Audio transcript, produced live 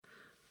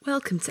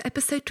Welcome to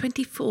episode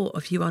 24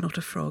 of You Are Not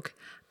a Frog.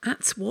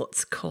 At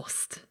what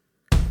cost?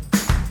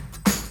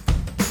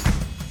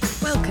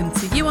 Welcome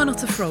to You Are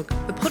Not a Frog,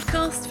 the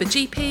podcast for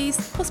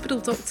GPs,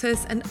 hospital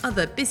doctors and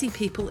other busy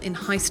people in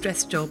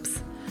high-stress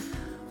jobs.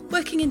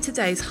 Working in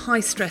today's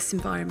high-stress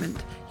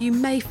environment, you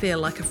may feel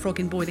like a frog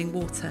in boiling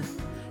water.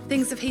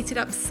 Things have heated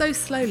up so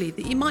slowly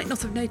that you might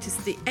not have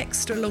noticed the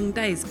extra long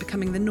days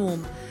becoming the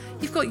norm.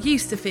 You've got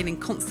used to feeling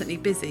constantly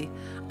busy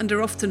and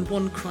are often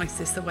one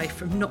crisis away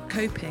from not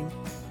coping.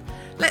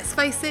 Let's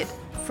face it,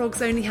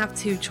 frogs only have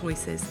two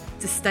choices: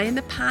 to stay in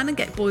the pan and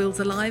get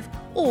boiled alive,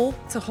 or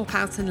to hop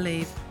out and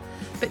leave.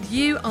 But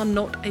you are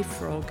not a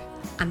frog,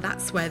 and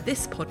that's where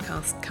this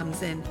podcast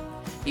comes in.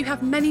 You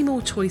have many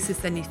more choices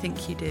than you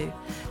think you do.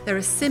 There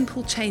are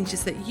simple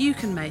changes that you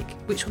can make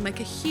which will make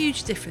a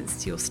huge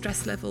difference to your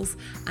stress levels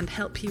and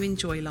help you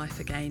enjoy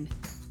life again.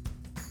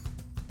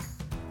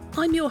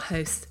 I'm your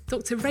host,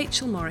 Dr.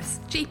 Rachel Morris,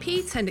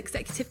 GP turned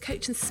executive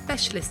coach and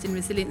specialist in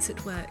resilience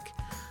at work.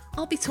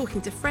 I'll be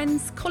talking to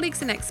friends,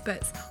 colleagues and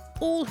experts,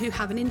 all who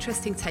have an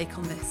interesting take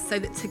on this, so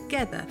that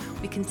together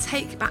we can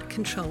take back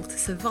control to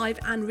survive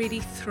and really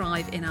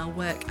thrive in our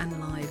work and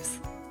lives.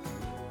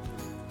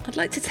 I'd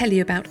like to tell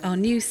you about our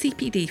new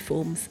CPD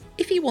forms.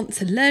 If you want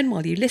to learn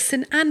while you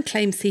listen and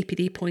claim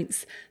CPD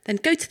points, then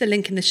go to the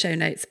link in the show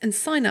notes and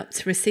sign up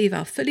to receive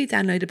our fully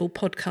downloadable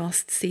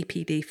podcast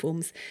CPD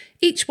forms.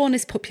 Each one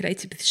is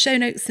populated with show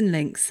notes and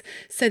links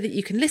so that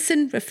you can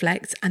listen,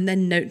 reflect and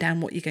then note down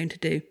what you're going to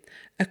do.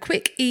 A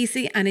quick,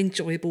 easy and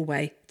enjoyable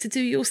way to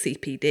do your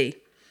CPD.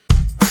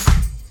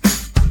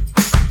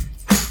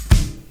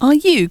 Are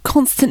you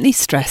constantly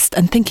stressed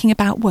and thinking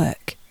about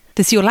work?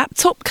 Does your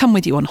laptop come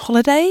with you on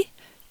holiday?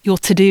 Your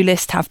to-do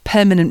list have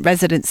permanent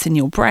residence in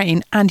your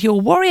brain and your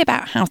worry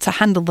about how to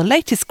handle the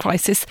latest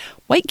crisis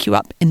wake you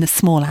up in the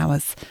small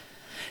hours?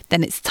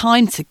 Then it's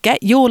time to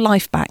get your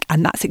life back,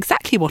 and that's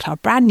exactly what our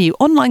brand new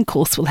online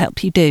course will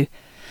help you do.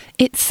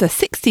 It's a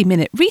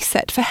 60-minute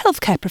reset for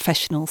healthcare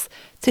professionals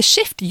to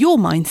shift your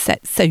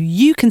mindset so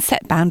you can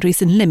set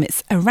boundaries and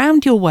limits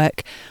around your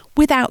work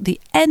without the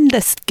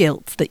endless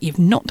guilt that you've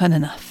not done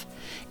enough.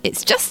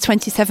 It's just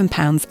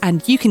 £27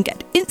 and you can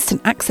get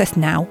instant access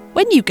now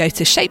when you go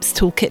to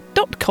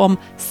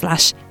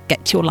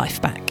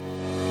shapestoolkit.com/getyourlifeback.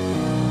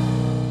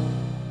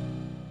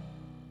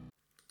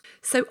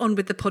 So on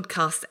with the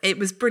podcast. It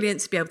was brilliant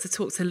to be able to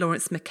talk to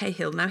Lawrence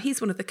McCahill. Now,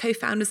 he's one of the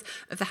co-founders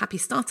of the Happy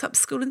Startup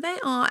School, and they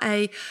are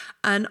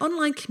an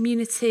online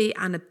community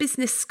and a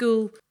business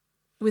school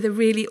with a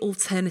really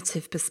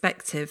alternative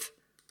perspective.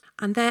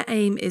 And their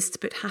aim is to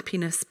put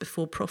happiness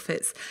before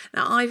profits.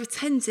 Now, I've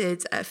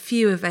attended a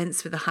few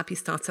events with the Happy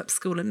Startup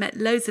School and met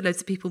loads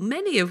of people,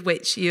 many of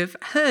which you've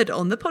heard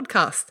on the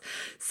podcast.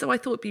 So I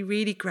thought it'd be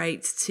really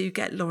great to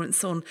get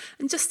Lawrence on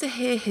and just to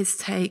hear his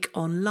take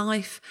on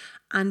life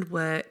and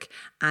work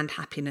and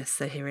happiness.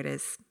 So here it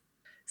is.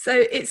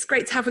 So it's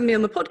great to have with me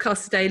on the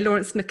podcast today,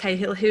 Lawrence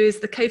McCahill, who is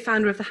the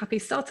co-founder of the Happy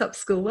Startup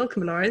School.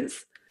 Welcome,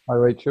 Lawrence. Hi,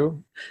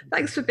 Rachel.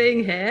 Thanks for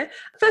being here.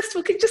 First of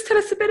all, can you just tell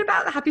us a bit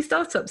about the Happy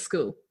Startup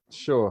School?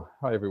 Sure.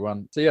 Hi,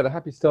 everyone. So the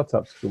Happy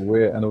Startup School,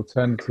 we're an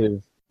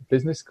alternative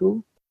business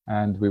school,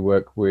 and we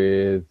work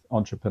with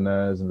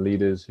entrepreneurs and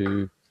leaders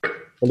who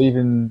believe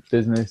in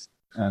business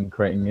and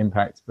creating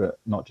impact, but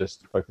not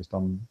just focused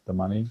on the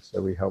money.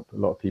 So we help a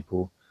lot of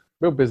people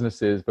build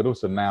businesses, but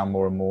also now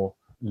more and more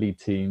lead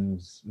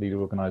teams, lead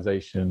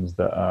organizations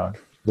that are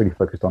really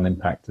focused on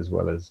impact as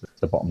well as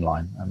the bottom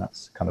line. And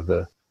that's kind of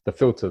the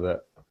filter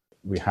that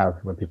we have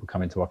when people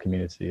come into our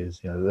community is,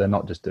 they're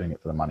not just doing it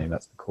for the money.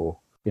 That's the core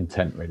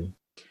intent, really.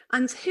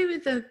 And who are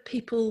the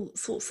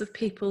sorts of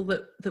people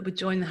that would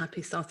join the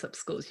Happy Startup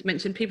Schools? You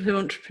mentioned people who are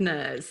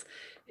entrepreneurs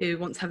who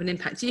want to have an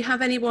impact. Do you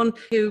have anyone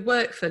who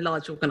work for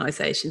large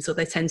organisations, or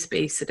they tend to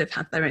be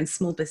have their own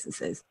small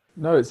businesses?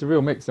 No, it's a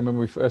real mix. And when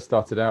we first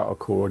started out, our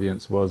core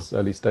audience was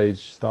early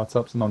stage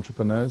startups and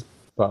entrepreneurs.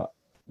 But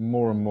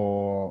more and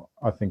more,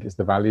 I think it's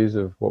the values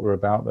of what we're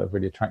about that have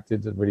really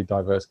attracted a really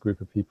diverse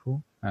group of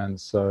people. And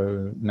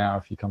so now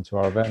if you come to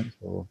our events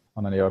or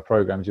on any of our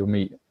programs, you'll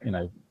meet,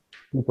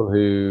 people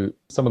who,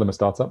 some of them are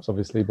startups,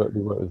 obviously, but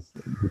we work with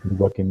people who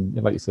work in,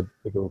 like you said,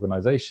 bigger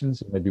organizations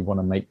who maybe want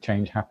to make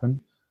change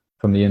happen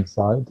from the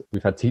inside.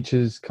 We've had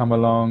teachers come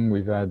along.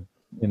 We've had,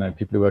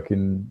 people who work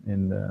in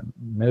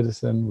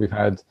medicine. We've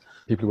had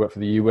people who work for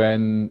the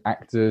UN,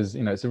 actors.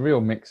 It's a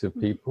real mix of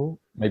people,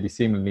 maybe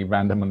seemingly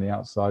random on the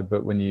outside,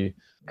 but when you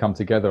come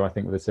together, I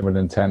think with a similar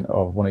intent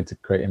of wanting to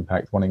create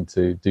impact, wanting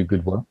to do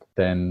good work,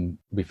 then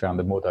we found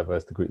the more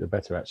diverse the group, the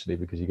better, actually,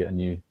 because you get a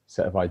new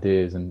set of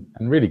ideas and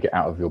really get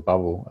out of your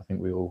bubble. I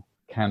think we all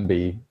can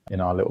be in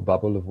our little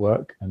bubble of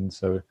work. And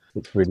so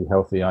it's really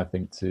healthy, I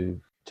think, to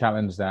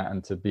challenge that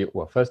and to be,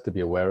 first to be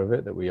aware of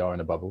it, that we are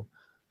in a bubble.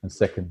 And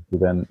second, to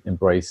then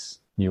embrace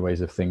new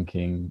ways of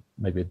thinking,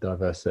 maybe a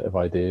diverse set of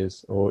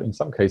ideas, or in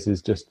some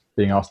cases, just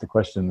being asked a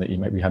question that you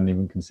maybe hadn't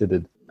even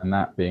considered. And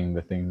that being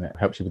the thing that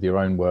helps you with your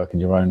own work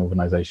and your own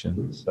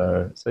organization.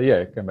 So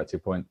yeah, going back to your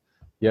point,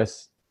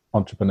 yes,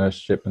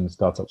 entrepreneurship and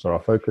startups are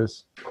our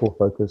focus, core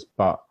focus,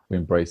 but we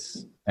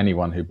embrace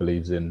anyone who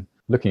believes in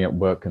looking at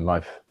work and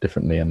life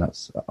differently. And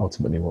that's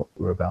ultimately what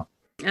we're about.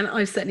 And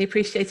I've certainly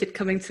appreciated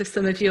coming to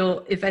some of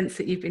your events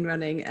that you've been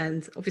running,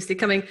 and obviously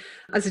coming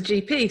as a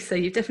GP. So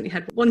you've definitely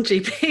had one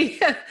GP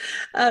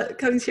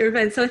coming to your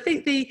event. So I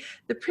think the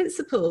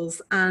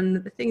principles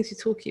and the things you're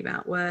talking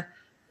about were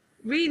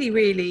really,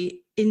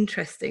 really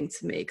interesting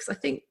to me, because I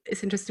think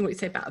it's interesting what you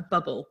say about a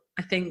bubble.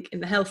 I think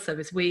in the health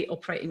service, we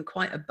operate in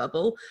quite a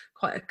bubble,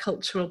 quite a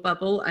cultural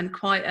bubble, and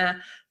quite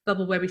a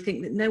bubble where we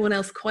think that no one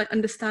else quite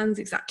understands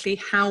exactly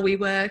how we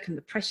work and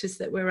the pressures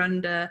that we're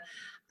under,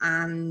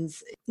 and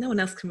no one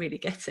else can really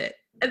get it.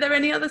 Are there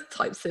any other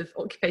types of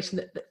occupation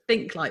that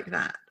think like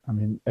that? I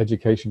mean,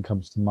 education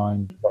comes to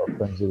mind. A lot of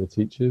friends who are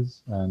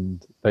teachers,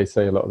 and they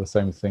say a lot of the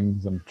same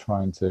things. I'm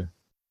trying to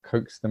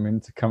coax them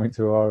into coming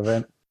to our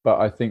event. But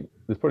I think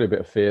there's probably a bit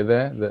of fear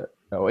there that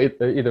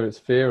either it's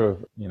fear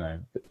of,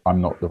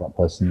 I'm not the right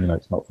person,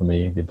 it's not for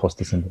me, the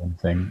imposter syndrome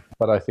thing.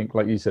 But I think,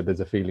 like you said,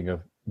 there's a feeling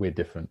of we're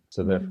different.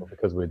 So therefore,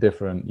 because we're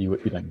different, you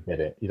don't get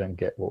it. You don't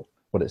get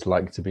what it's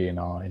like to be in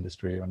our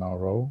industry or in our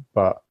role.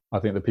 But I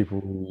think the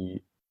people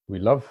we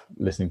love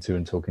listening to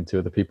and talking to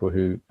are the people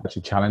who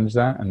actually challenge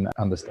that and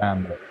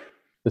understand that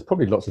there's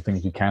probably lots of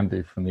things you can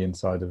do from the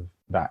inside of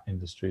that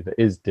industry that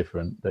is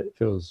different, that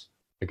feels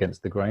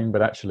against the grain,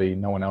 but actually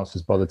no one else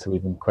has bothered to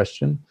even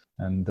question.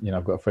 And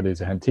I've got a friend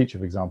who's a head teacher,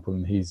 for example,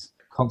 and he's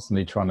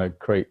constantly trying to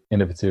create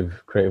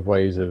innovative, creative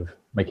ways of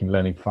making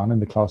learning fun in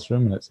the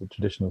classroom. And it's a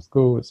traditional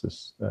school, it's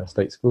a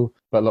state school,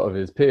 but a lot of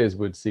his peers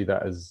would see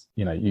that as,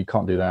 you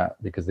can't do that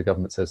because the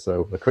government says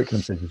so, the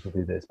curriculum says you should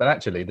do this. But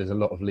actually there's a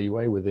lot of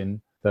leeway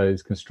within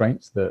those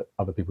constraints that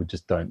other people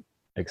just don't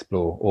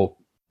explore, or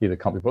either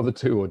can't be bothered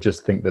to, or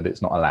just think that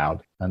it's not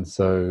allowed. And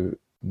so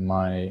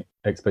my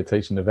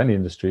expectation of any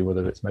industry,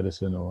 whether it's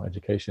medicine or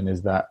education,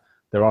 is that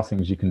there are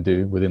things you can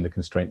do within the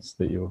constraints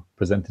that you're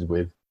presented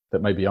with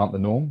that maybe aren't the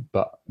norm,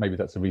 but maybe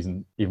that's a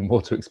reason even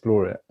more to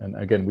explore it. And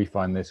again, we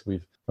find this,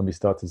 when we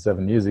started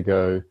 7 years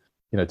ago,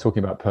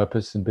 talking about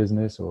purpose in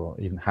business, or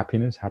even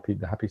happiness,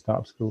 the Happy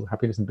Startup School,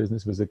 happiness in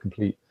business was a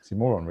complete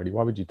oxymoron, really.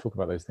 Why would you talk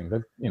about those things?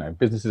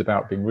 Business is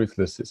about being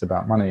ruthless, it's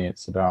about money,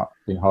 it's about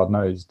being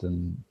hard-nosed,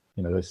 and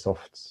those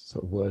soft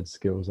sort of word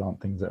skills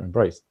aren't things that are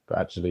embraced. But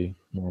actually,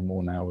 more and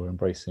more now we're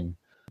embracing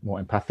more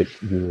empathic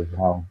view of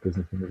how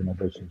business and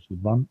organizations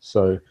should run.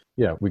 So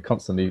yeah, we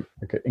constantly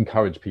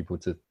encourage people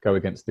to go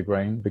against the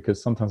grain,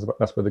 because sometimes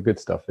that's where the good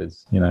stuff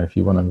is. If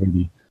you want to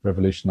really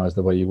revolutionize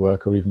the way you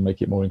work, or even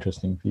make it more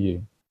interesting for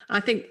you. I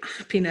think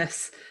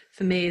happiness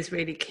for me is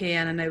really key.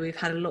 And I know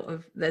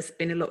there's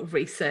been a lot of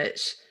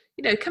research,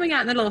 coming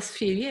out in the last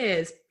few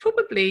years,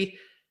 probably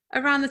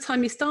around the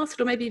time you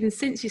started, or maybe even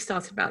since you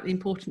started, about the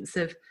importance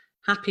of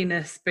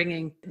happiness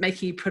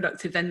making you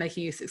productive, then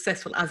making you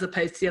successful, as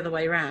opposed to the other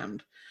way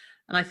around.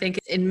 And I think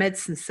in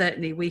medicine,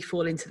 certainly we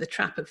fall into the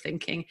trap of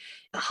thinking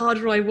the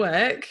harder I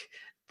work,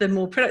 the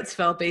more productive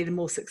I'll be, the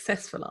more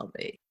successful I'll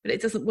be. But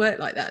it doesn't work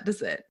like that,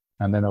 does it?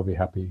 And then I'll be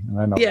happy. And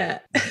then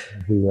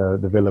I'll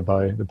the villa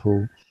by the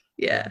pool.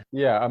 Yeah.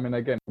 Yeah. I mean,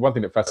 again, one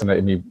thing that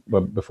fascinated me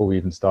before we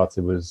even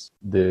started was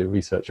the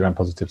research around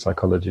positive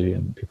psychology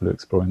and people who are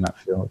exploring that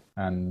field.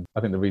 And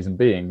I think the reason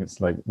being,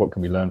 it's like, what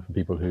can we learn from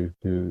people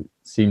who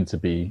seem to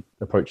be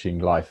approaching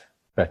life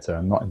better,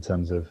 and not in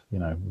terms of,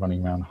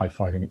 running around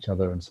high-fiving each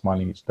other and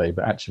smiling each day,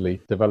 but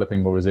actually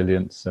developing more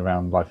resilience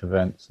around life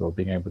events, or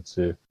being able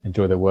to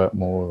enjoy their work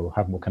more, or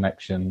have more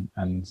connection,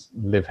 and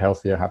live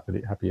healthier,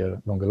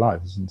 happier, longer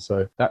lives. And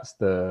so that's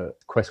the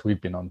quest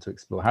we've been on to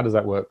explore. How does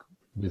that work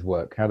with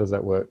work? How does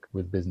that work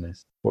with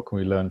business? What can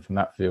we learn from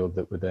that field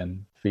that would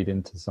then feed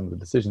into some of the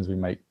decisions we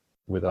make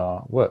with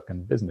our work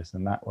and business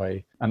in that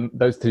way? And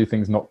those two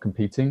things not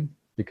competing,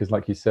 because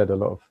like you said, a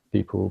lot of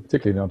people,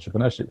 particularly in the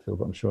entrepreneurship field,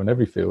 but I'm sure in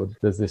every field,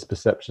 there's this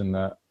perception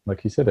that,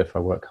 like you said, if I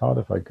work hard,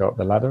 if I go up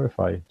the ladder, if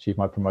I achieve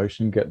my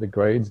promotion, get the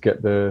grades,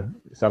 get the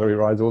salary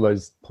rise, all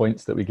those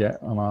points that we get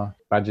on our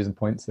badges and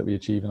points that we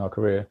achieve in our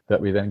career,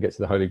 that we then get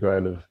to the holy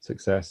grail of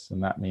success.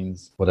 And that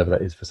means whatever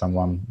that is for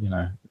someone,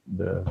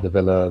 the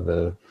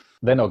villa,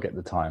 then I'll get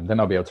the time, then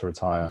I'll be able to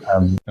retire.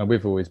 And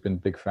we've always been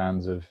big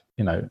fans of,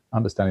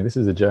 understanding this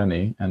is a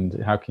journey,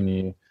 and how can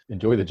you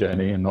enjoy the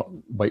journey and not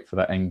wait for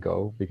that end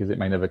goal, because it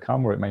may never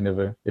come, or it may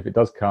never, if it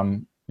does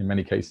come, in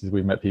many cases,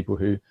 we've met people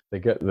who they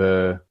get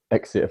the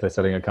exit if they're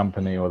selling a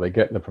company, or they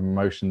get the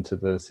promotion to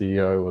the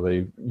CEO,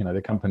 or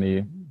the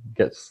company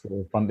gets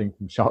the funding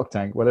from Shark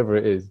Tank, whatever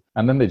it is.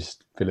 And then they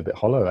just feel a bit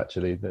hollow,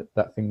 actually,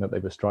 that thing that they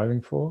were striving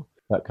for,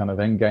 that kind of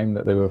end game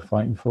that they were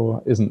fighting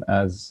for, isn't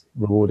as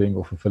rewarding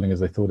or fulfilling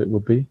as they thought it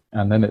would be.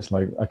 And then it's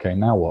like, okay,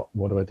 now what?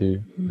 What do I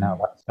do now?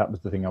 That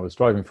was the thing I was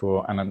striving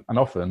for. And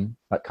often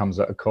that comes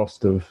at a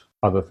cost of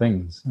other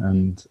things.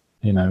 And,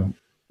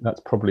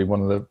 that's probably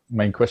one of the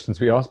main questions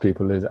we ask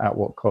people is, at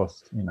what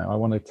cost? I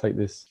want to take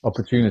this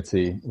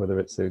opportunity, whether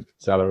it's a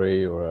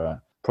salary or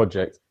a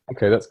project.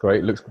 Okay, that's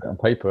great. It looks great on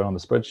paper, on the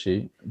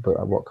spreadsheet, but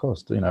at what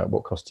cost? At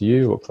what cost to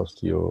you? What cost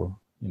to your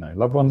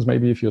loved ones,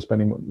 maybe if you're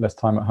spending less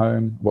time at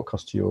home, what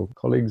cost to your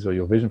colleagues or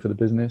your vision for the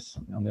business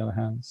on the other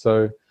hand.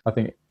 So I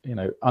think,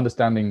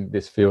 understanding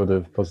this field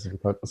of positive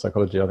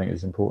psychology, I think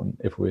is important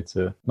if we're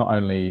to not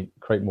only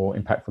create more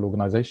impactful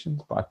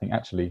organizations, but I think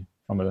actually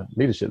from a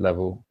leadership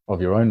level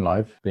of your own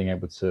life, being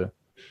able to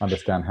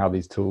understand how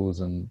these tools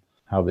and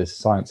how this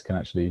science can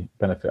actually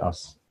benefit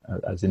us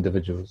as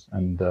individuals.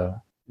 And,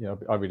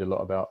 I read a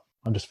lot about,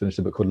 I've just finished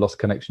a book called Lost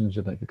Connections.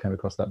 I don't know if you came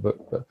across that book,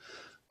 but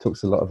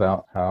talks a lot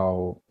about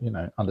how,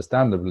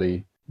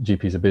 understandably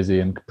GPs are busy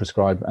and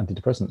prescribe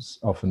antidepressants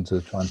often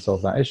to try and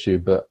solve that issue.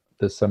 But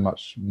there's so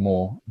much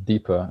more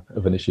deeper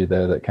of an issue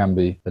there that can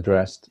be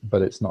addressed,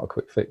 but it's not a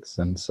quick fix.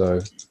 And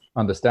so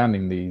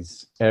understanding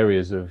these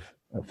areas of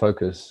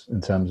focus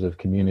in terms of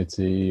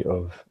community,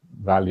 of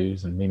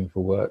values and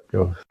meaningful work,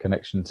 of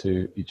connection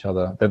to each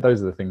other,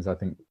 those are the things I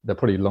think they're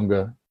probably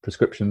longer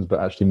prescriptions, but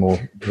actually more.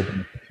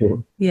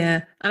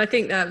 Yeah. And I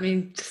think that,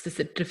 just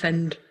to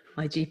defend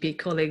my GP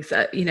colleagues, no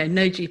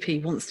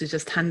GP wants to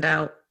just hand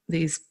out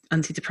these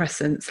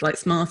antidepressants like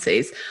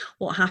Smarties.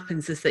 What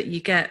happens is that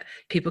you get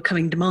people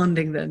coming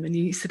demanding them, and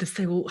you sort of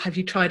say, well, have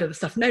you tried other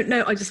stuff?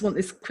 No, I just want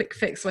this quick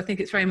fix. So I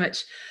think it's very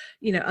much,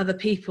 other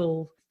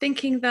people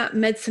thinking that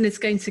medicine is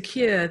going to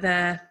cure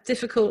their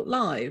difficult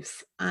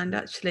lives. And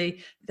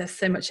actually, there's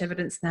so much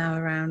evidence now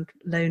around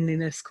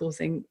loneliness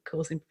causing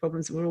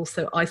problems. We're all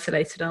so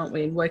isolated, aren't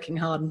we? And working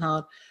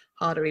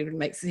harder even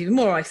makes us even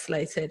more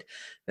isolated.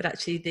 But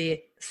actually,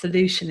 the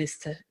solution is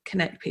to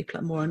connect people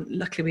up more. And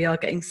luckily, we are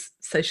getting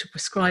social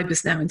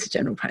prescribers now into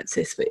general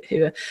practice,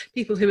 who are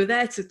people who are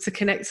there to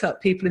connect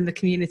up people in the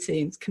community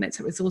and connect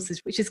up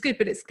resources, which is good,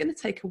 but it's going to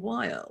take a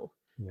while.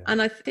 Yeah.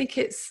 And I think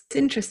it's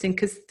interesting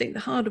because I think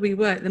the harder we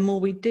work, the more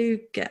we do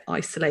get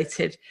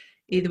isolated,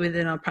 either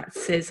within our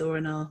practices or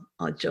in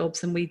our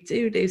jobs, and we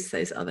do lose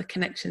those other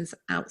connections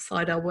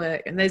outside our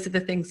work. And those are the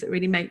things that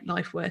really make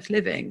life worth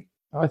living.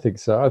 I think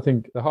so. I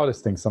think the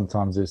hardest thing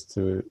sometimes is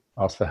to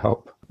ask for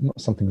help. Not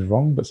something's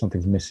wrong, but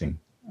something's missing.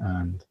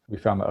 And we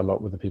found that a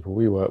lot with the people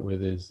we work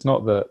with is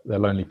not that they're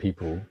lonely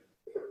people,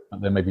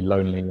 they may be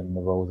lonely in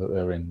the role that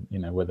they're in,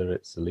 whether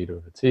it's the leader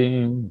of a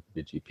team,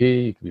 it could be a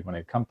GP, it could be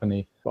running a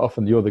company. But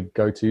often you're the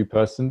go-to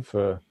person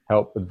for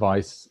help,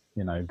 advice,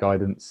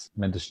 guidance,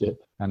 mentorship.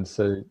 And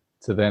so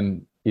to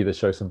then either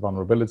show some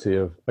vulnerability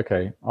of,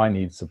 okay, I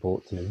need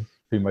support too.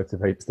 Who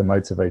motivates the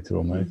motivator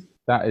almost?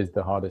 That is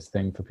the hardest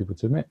thing for people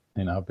to admit.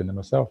 I've been there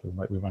myself.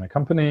 Like we run a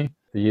company.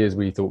 For years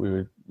we thought we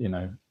would,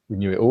 we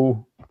knew it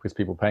all because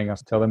people paying us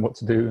to tell them what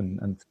to do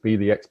and to be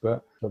the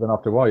expert. But then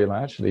after a while, you're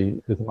like,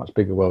 actually, there's a much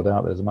bigger world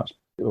out there.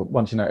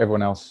 Once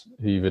everyone else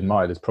who you've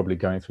admired is probably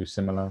going through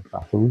similar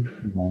battles,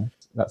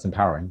 that's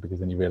empowering because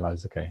then you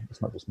realize, okay,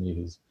 it's not just me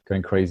who's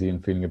going crazy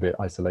and feeling a bit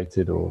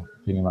isolated or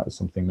feeling like there's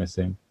something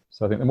missing.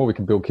 So I think the more we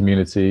can build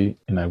community,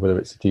 whether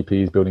it's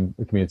GPs building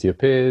a community of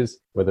peers,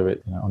 whether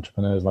it's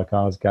entrepreneurs like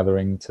ours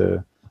gathering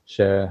to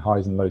share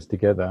highs and lows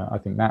together, I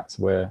think that's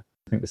where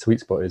the sweet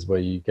spot is, where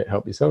you get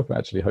help yourself, but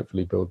actually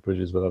hopefully build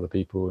bridges with other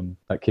people and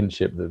that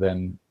kinship that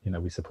then,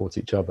 we support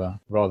each other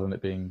rather than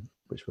it being,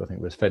 which I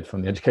think was fed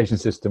from the education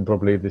system,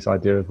 probably this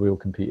idea of we all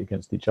compete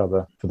against each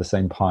other for the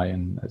same pie.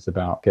 And it's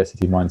about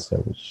scarcity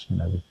mindset, which,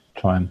 we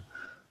try and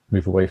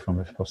move away from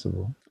if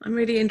possible. I'm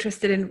really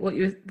interested in what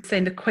you were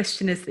saying. The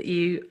question is that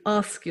you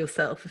ask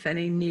yourself if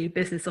any new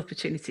business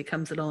opportunity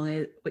comes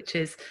along, which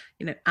is,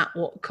 at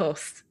what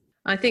cost?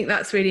 I think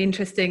that's really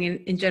interesting.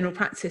 In general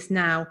practice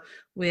now,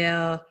 we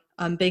are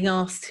being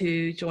asked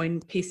to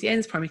join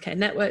PCNs, primary care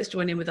networks,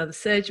 join in with other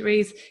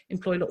surgeries,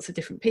 employ lots of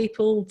different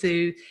people,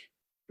 do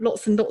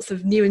lots and lots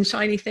of new and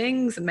shiny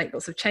things and make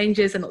lots of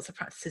changes, and lots of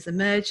practices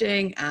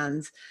emerging,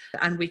 and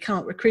we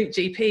can't recruit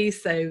GPs,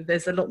 so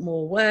there's a lot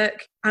more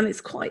work, and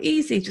it's quite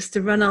easy just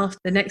to run after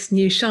the next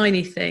new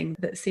shiny thing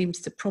that seems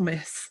to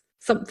promise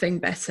something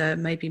better,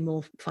 maybe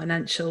more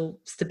financial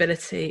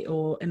stability,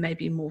 or it may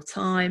be more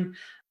time,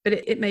 but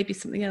it may be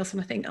something else.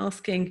 And I think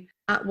asking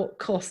at what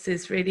cost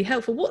is really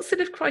helpful. What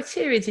sort of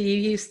criteria do you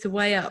use to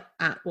weigh up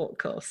at what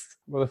cost?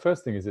 Well, the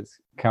first thing is it's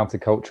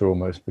counterculture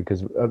almost,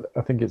 because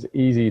I think it's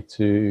easy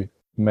to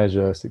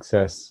measure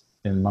success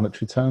in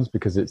monetary terms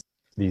because it's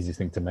the easiest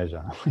thing to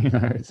measure.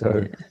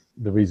 So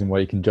the reason why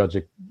you can judge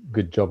a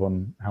good job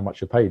on how much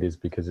you're paid is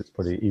because it's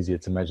probably easier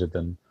to measure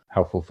than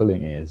how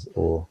fulfilling it is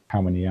or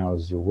how many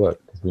hours you'll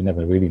work, because we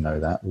never really know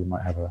that. We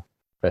might have a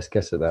best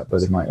guess at that,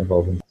 but it might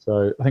evolve.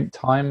 So I think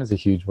time is a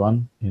huge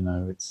one.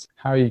 It's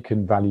how you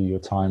can value your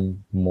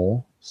time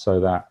more so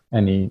that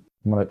any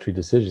monetary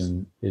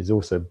decision is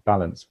also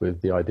balanced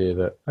with the idea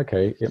that,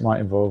 okay, it might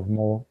involve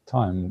more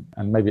time,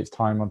 and maybe it's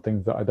time on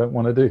things that I don't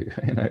want to do.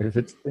 If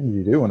it's things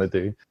you do want to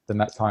do, then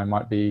that time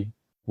might be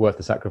worth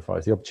the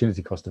sacrifice. The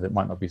opportunity cost of it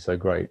might not be so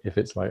great. If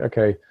it's like,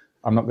 okay,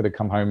 I'm not going to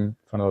come home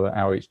for another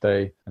hour each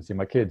day and see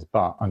my kids,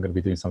 but I'm going to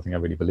be doing something I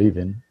really believe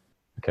in.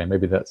 Okay,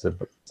 maybe that's a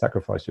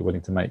sacrifice you're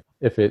willing to make.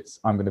 If it's,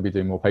 I'm going to be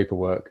doing more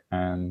paperwork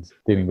and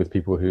dealing with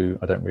people who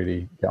I don't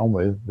really get on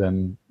with,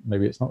 then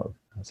maybe it's not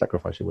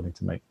sacrifice you're willing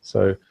to make.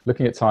 So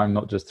looking at time,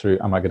 not just through,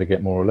 am I going to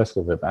get more or less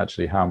of it, but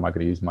actually, how am I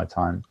going to use my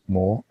time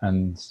more?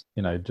 And,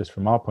 just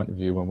from our point of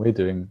view, when we're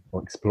doing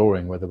or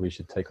exploring whether we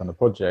should take on a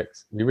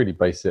project, we really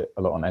base it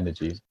a lot on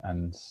energy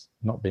and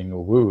not being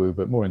all woo-woo,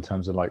 but more in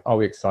terms of like, are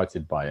we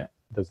excited by it?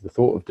 Does the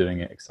thought of doing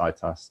it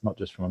excite us, not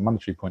just from a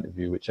monetary point of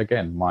view, which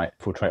again might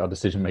portray our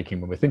decision making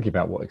when we're thinking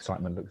about what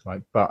excitement looks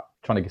like, but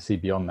trying to see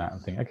beyond that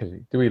and think,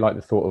 okay, do we like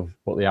the thought of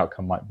what the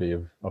outcome might be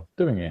of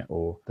doing it,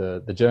 or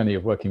the journey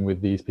of working with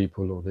these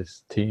people or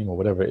this team or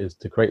whatever it is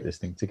to create this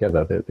thing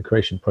together? The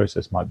creation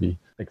process might be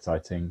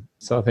exciting.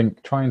 So I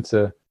think trying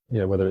to,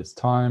 whether it's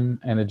time,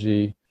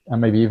 energy,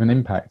 and maybe even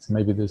impact,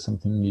 maybe there's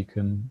something you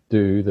can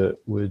do that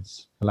would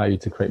allow you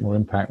to create more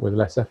impact with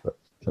less effort.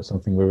 That's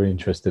something we're really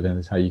interested in,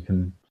 is how you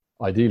can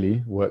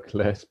ideally work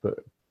less but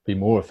be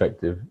more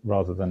effective,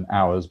 rather than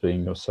hours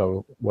being your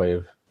sole way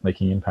of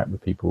making impact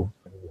with people.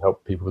 You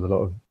help people with a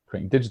lot of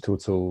creating digital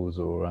tools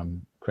or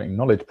creating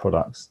knowledge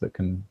products that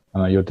can, I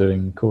know you're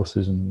doing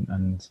courses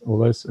and all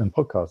those, and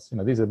podcasts.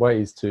 These are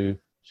ways to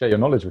share your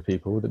knowledge with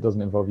people that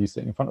doesn't involve you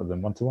sitting in front of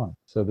them one-to-one.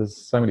 So there's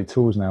so many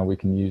tools now we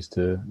can use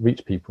to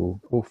reach people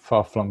all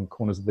far-flung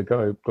corners of the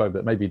globe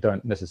that maybe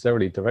don't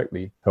necessarily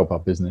directly help our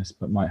business,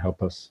 but might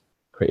help us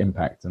create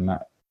impact, and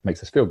that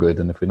makes us feel good.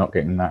 And if we're not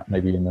getting that,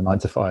 maybe in the 9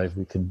 to 5,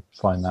 we can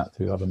find that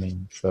through other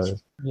means. So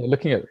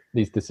looking at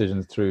these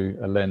decisions through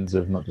a lens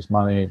of not just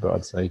money, but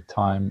I'd say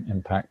time,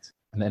 impact,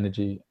 and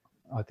energy,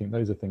 I think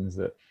those are things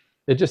that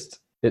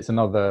it's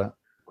another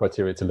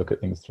criteria to look at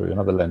things through,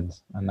 another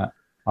lens. And that,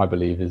 I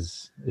believe,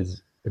 is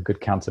a good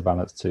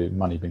counterbalance to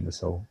money being the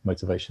sole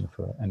motivation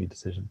for any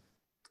decision.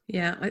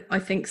 Yeah, I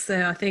think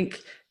so. I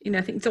think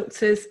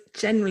doctors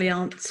generally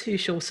aren't too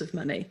short of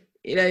money.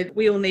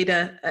 We all need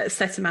a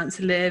set amount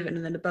to live,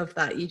 and then above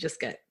that you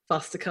just get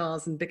faster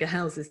cars and bigger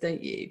houses,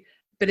 don't you?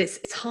 But it's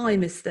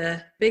time is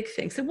the big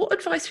thing. So what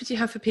advice would you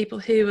have for people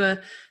who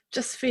are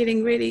just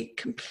feeling really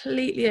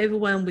completely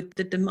overwhelmed with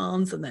the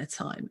demands on their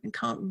time and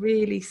can't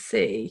really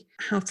see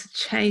how to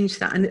change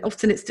that? And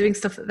often it's doing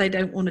stuff that they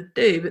don't want to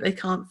do, but they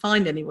can't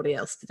find anybody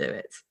else to do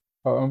it.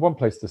 And one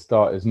place to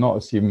start is not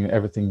assuming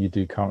everything you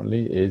do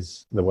currently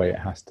is the way it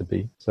has to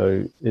be.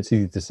 So it's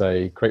easy to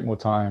say, create more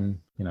time,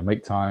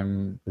 make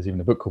time. There's even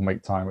a book called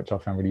Make Time, which I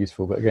found really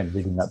useful. But again,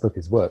 reading that book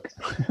is work.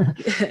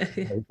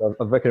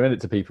 I've recommended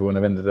it to people, and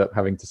I've ended up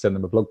having to send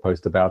them a blog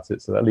post about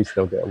it, so that at least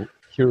they'll get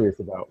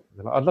curious about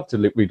it. I'd love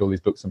to read all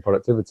these books on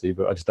productivity,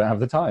 but I just don't have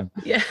the time.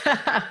 Yeah.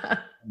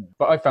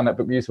 But I found that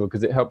book useful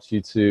because it helps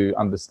you to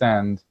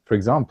understand, for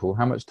example,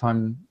 how much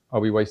time are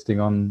we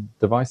wasting on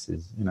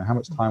devices? How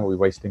much time are we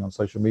wasting on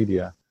social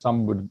media?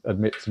 Some would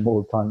admit to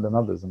more time than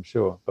others, I'm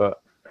sure.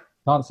 But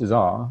chances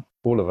are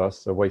all of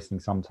us are wasting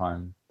some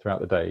time throughout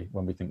the day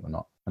when we think we're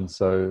not. And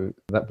so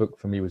that book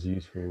for me was a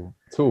useful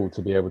tool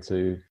to be able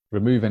to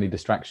remove any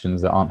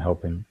distractions that aren't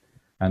helping.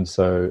 And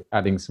so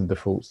adding some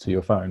defaults to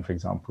your phone, for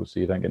example, so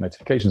you don't get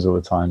notifications all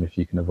the time if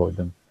you can avoid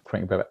them,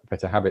 creating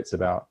better habits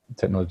about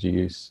technology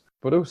use,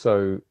 but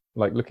also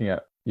like looking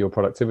at your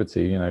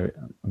productivity.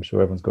 I'm sure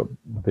everyone's got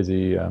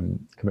busy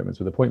commitments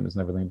with appointments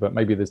and everything, but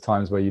maybe there's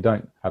times where you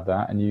don't have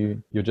that, and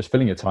you're just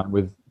filling your time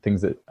with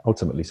things that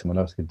ultimately someone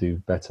else could do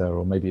better,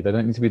 or maybe they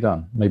don't need to be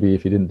done. Maybe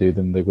if you didn't do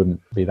them, they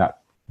wouldn't be that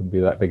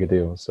big a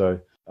deal. So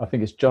I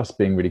think it's just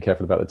being really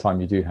careful about the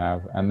time you do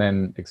have, and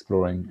then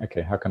exploring,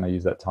 okay, how can I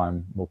use that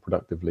time more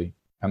productively?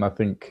 And I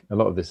think a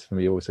lot of this for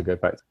me also goes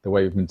back to the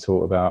way we've been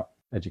taught about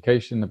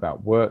education,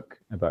 about work,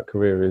 about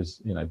career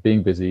is,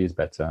 being busy is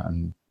better.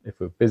 And if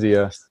we're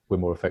busier, we're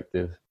more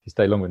effective. If you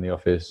stay longer in the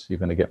office, you're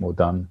going to get more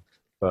done.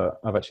 But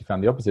I've actually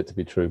found the opposite to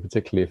be true,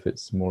 particularly if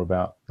it's more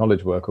about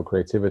knowledge work or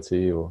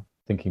creativity or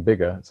thinking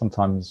bigger.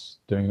 Sometimes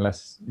doing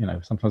less,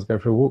 sometimes going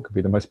for a walk could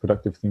be the most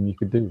productive thing you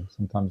could do.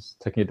 Sometimes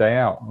taking a day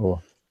out,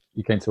 or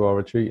you came to our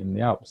retreat in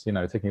the Alps,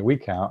 taking a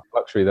week out,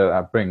 luxury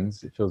that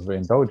brings, it feels very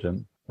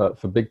indulgent. But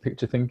for big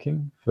picture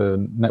thinking, for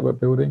network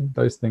building,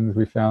 those things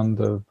we found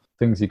are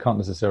things you can't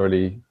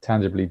necessarily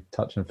tangibly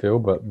touch and feel,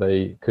 but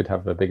they could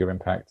have a bigger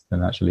impact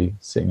than actually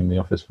sitting in the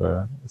office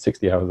for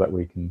 60 hours that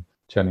week and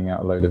churning out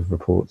a load of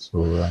reports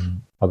or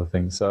other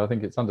things. So I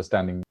think it's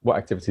understanding what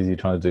activities you're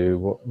trying to do,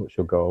 what's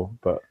your goal.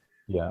 But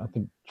yeah, I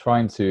think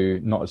trying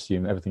to not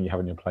assume everything you have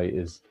on your plate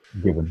is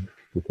given,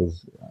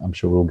 because I'm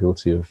sure we're all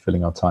guilty of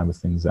filling our time with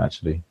things that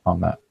actually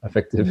aren't that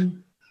effective.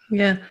 Mm.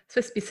 Yeah, it's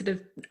supposed to be sort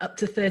of up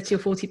to 30 or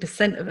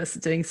 40% of us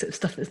are doing sort of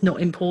stuff that's not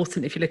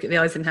important. If you look at the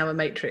Eisenhower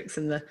matrix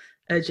and the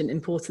urgent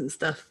important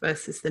stuff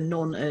versus the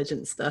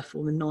non-urgent stuff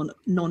or the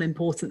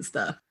non-important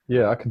stuff.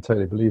 Yeah, I can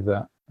totally believe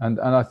that.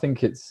 And I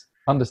think it's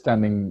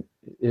understanding,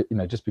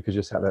 just because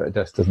you're sat there at a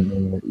desk doesn't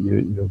mean that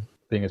you're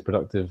being as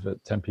productive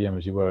at 10 p.m.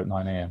 as you were at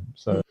 9 a.m.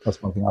 So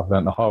that's one thing I've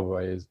learned the hard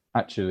way, is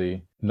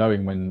actually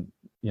knowing when,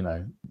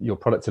 your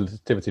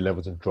productivity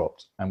levels have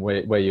dropped and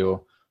where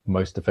you're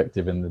most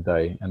effective in the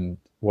day and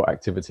what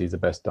activities are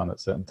best done at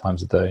certain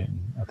times of day.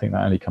 And I think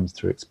that only comes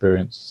through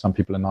experience. Some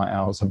people are night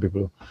owls, some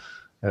people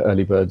are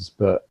early birds,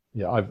 but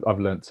yeah, I've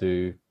learned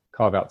to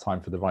carve out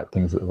time for the right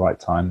things at the right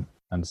time.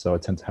 And so I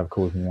tend to have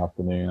calls in the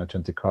afternoon. I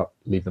tend to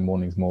leave the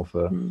mornings more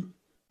for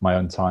my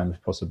own time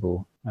if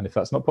possible. And if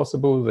that's not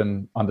possible,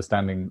 then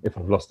understanding if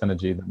I've lost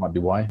energy, that might be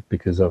why,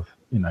 because I've,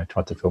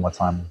 tried to fill my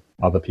time with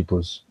other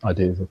people's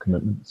ideas or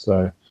commitments.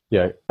 So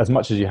yeah, as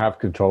much as you have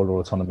control or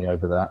autonomy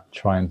over that,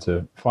 trying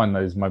to find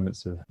those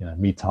moments of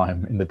me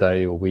time in the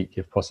day or week,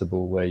 if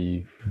possible, where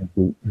you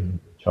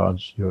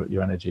charge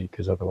your energy,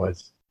 because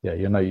otherwise,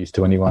 you're no use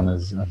to anyone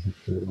as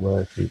it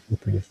were.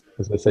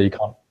 As they say, you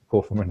can't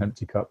pour from an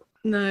empty cup.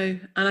 No,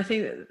 and I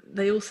think that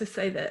they also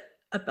say that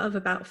above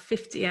about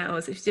 50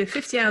 hours, if you do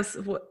 50 hours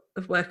of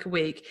work a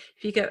week,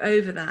 if you go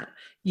over that,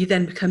 you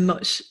then become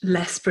much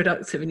less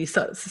productive and you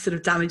start to sort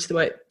of damage the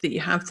work that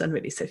you have done,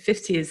 really. So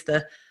 50 is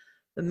the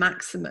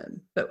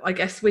maximum. But I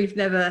guess we've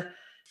never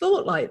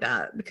thought like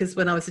that, because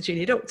when I was a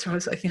junior doctor, I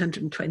was working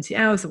 120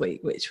 hours a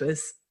week, which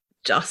was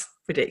just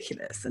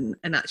ridiculous and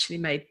actually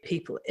made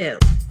people ill.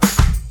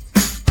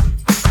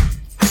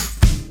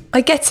 I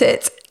get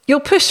it.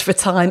 You're pushed for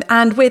time,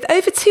 and with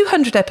over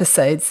 200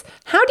 episodes,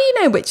 how do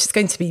you know which is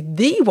going to be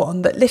the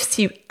one that lifts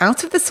you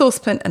out of the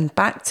saucepan and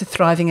back to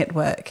thriving at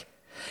work?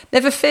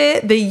 Never fear,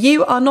 the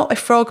You Are Not a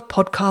Frog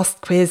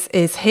podcast quiz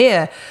is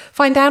here.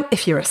 Find out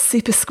if you're a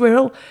super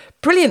squirrel,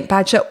 brilliant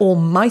badger or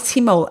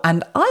mighty mole,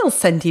 and I'll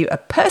send you a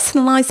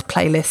personalised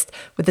playlist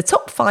with the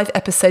top 5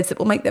 episodes that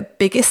will make the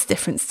biggest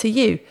difference to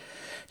you.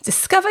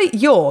 Discover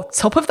your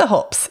top of the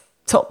hops,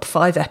 top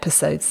 5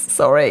 episodes,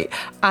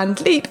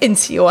 and leap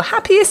into your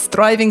happiest,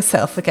 thriving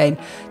self again.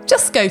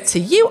 Just go to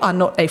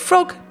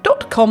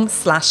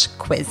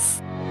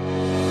youarenotafrog.com/quiz.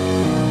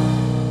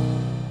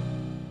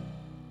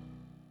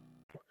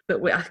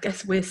 But I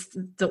guess we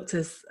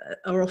doctors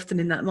are often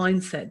in that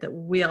mindset that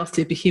we are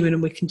superhuman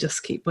and we can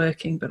just keep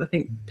working. But I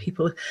think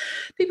people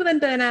then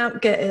burn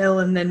out, get ill,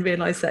 and then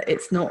realise that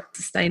it's not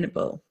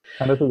sustainable.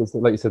 And I think it's,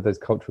 like you said, those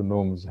cultural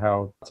norms,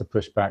 how to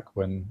push back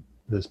when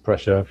there's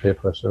pressure, peer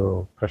pressure,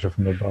 or pressure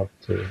from above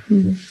to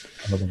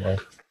another way.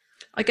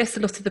 I guess a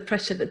lot of the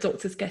pressure that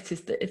doctors get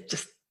is that it's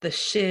just the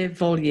sheer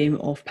volume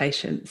of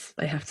patients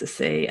they have to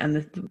see,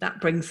 and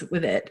that brings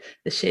with it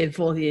the sheer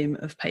volume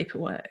of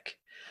paperwork.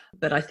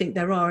 But I think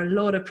there are a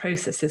lot of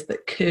processes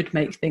that could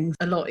make things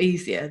a lot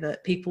easier,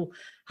 that people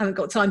haven't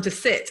got time to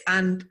sit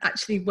and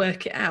actually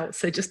work it out.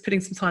 So just putting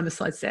some time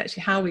aside to say,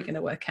 actually, how are we going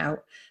to work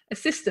out a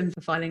system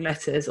for filing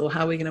letters, or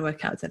how are we going to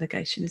work out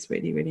delegation is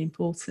really, really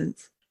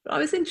important. But I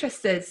was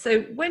interested.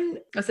 So when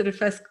I sort of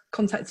first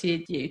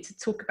contacted you to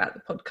talk about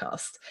the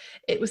podcast,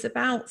 it was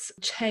about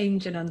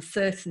change and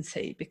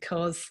uncertainty,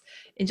 because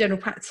in general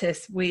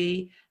practice,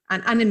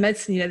 and in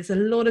medicine, there's a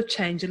lot of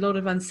change, a lot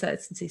of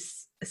uncertainty,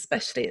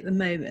 especially at the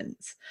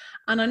moment.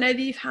 And I know that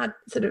you've had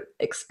sort of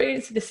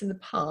experience of this in the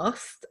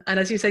past. And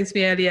as you were saying to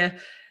me earlier,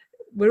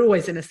 we're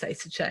always in a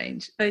state of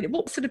change.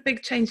 What sort of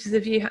big changes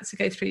have you had to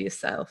go through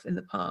yourself in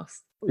the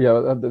past?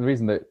 Yeah, the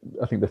reason that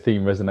I think the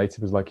theme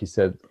resonated was, like you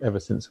said, ever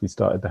since we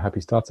started the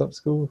Happy Startup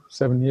School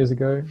 7 years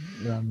ago,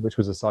 which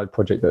was a side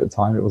project at the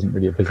time. It wasn't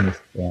really a business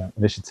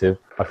initiative.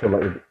 I feel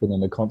like we've been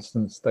in a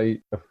constant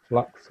state of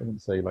flux. I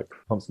wouldn't say like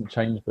constant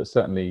change, but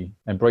certainly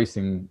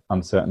embracing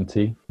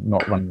uncertainty,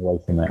 not running away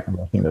from it. And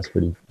I think that's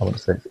really, I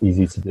wouldn't say it's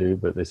easy to do,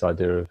 but this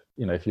idea of,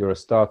 if you're a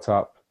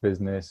startup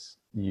business,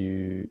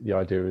 the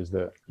idea is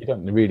that you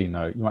don't really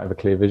know. You might have a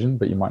clear vision,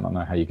 but you might not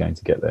know how you're going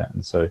to get there.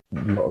 And so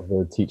a lot of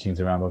the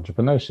teachings around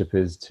entrepreneurship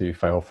is to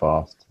fail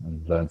fast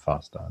and learn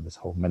faster. And this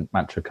whole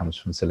mantra comes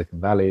from Silicon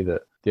Valley,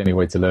 that the only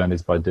way to learn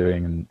is by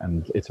doing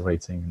and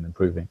iterating and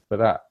improving. But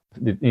that,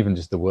 even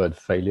just the word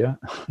failure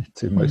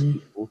to most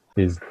people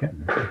is,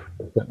 the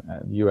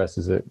US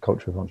is a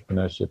culture of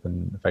entrepreneurship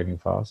and failing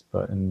fast,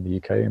 but in the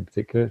UK in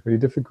particular, it's really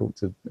difficult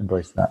to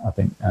embrace that, I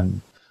think. And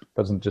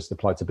doesn't just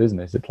apply to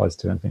business, it applies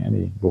to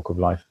any walk of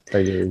life.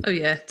 Failure is... Oh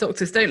yeah,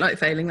 doctors don't like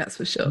failing, that's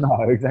for sure.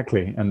 No,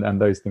 exactly. And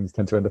those things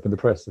tend to end up in the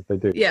press if they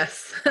do.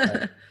 Yes.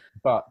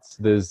 But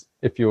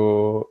if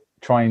you're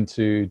trying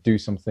to do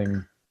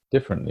something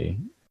differently,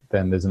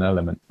 then there's an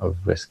element of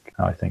risk,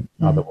 I think.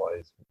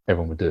 Otherwise,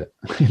 everyone would do it.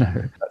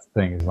 That's the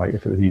thing, is like,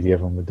 if it was easy,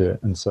 everyone would do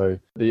it. And so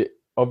the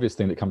obvious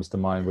thing that comes to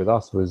mind with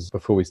us was,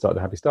 before we started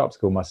Happy Startup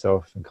School,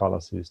 myself and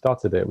Carlos, who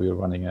started it, we were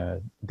running a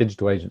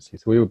digital agency.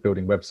 So we were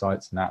building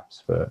websites and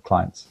apps for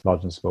clients,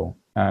 large and small.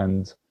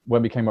 And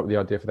when we came up with the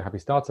idea for the Happy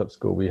Startup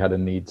School, we had a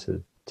need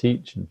to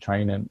teach and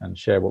train and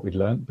share what we'd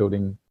learned,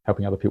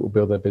 helping other people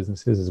build their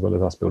businesses, as well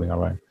as us building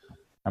our own.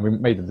 And we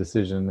made the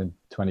decision in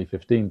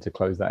 2015 to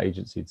close that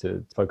agency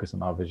to focus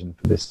on our vision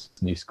for this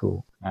new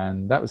school.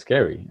 And that was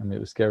scary. I mean, it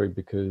was scary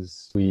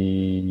because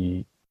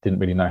we didn't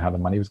really know how the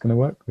money was going to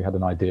work. We had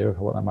an idea of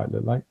what that might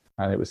look like.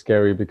 And it was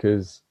scary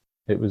because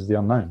it was the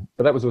unknown.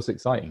 But that was also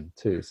exciting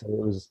too. So it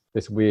was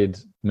this weird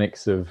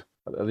mix of,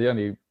 the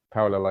only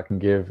parallel I can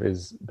give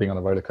is being on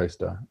a roller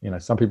coaster.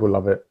 Some people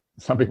love it,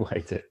 some people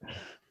hate it.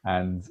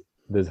 And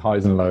there's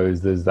highs and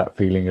lows. There's that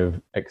feeling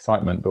of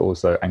excitement, but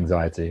also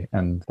anxiety.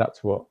 And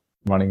that's what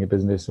running a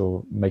business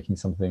or making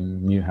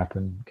something new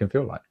happen can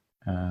feel like.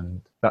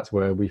 And that's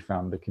where we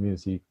found the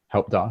community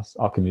helped us.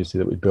 Our community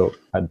that we built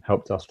had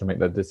helped us to make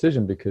that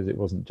decision, because it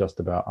wasn't just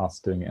about us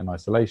doing it in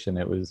isolation.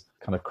 It was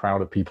kind of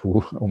crowd of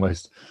people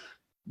almost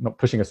not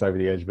pushing us over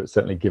the edge, but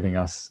certainly giving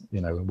us,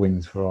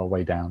 wings for our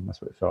way down.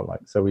 That's what it felt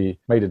like. So we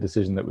made a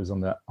decision that was on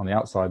the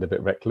outside a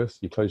bit reckless.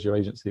 You closed your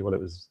agency while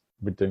it was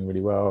doing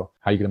really well.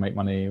 How are you going to make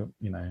money?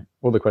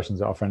 All the questions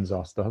that our friends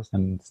asked us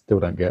and still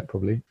don't get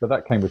probably. But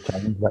that came with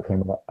change, that came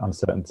with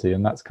uncertainty,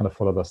 and that's kind of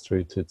followed us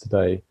through to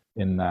today.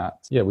 In that,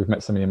 we've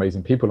met so many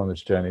amazing people on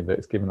this journey that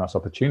it's given us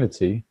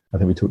opportunity. I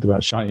think we talked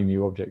about shiny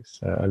new objects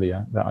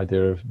earlier, that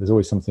idea of there's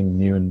always something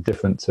new and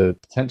different to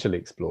potentially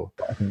explore.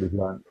 But I think we've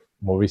learned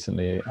more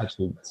recently,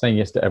 actually saying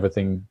yes to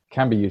everything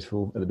can be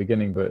useful at the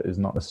beginning, but is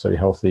not necessarily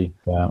healthy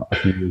a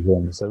few years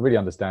in. So really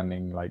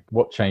understanding like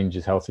what change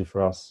is healthy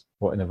for us,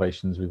 what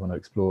innovations we want to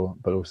explore,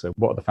 but also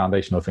what are the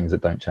foundational things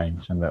that don't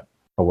change and that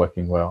are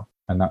working well.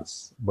 And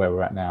that's where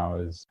we're at now,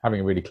 is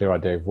having a really clear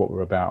idea of what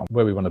we're about,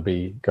 where we want to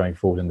be going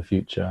forward in the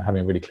future,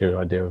 having a really clear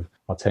idea of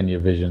our 10-year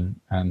vision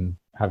and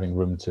having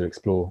room to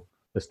explore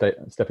the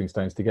stepping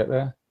stones to get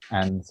there.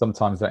 And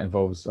sometimes that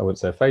involves, I wouldn't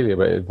say a failure,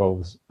 but it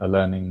involves a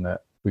learning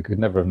that we could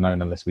never have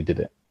known unless we did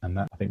it. And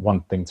that, I think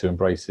one thing to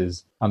embrace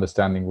is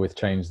understanding with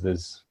change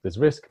there's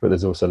risk, but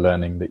there's also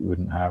learning that you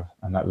wouldn't have.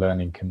 And that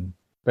learning can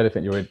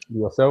benefit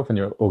yourself and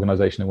your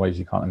organization in ways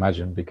you can't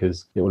imagine,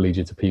 because it will lead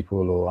you to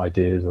people or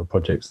ideas or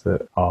projects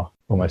that are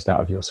almost out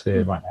of your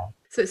sphere right now.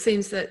 So it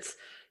seems that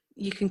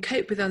you can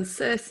cope with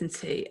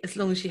uncertainty as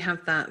long as you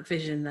have that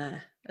vision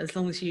there, as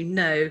long as you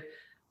know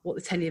what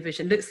the 10-year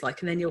vision looks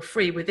like, and then you're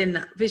free within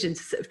that vision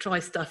to sort of try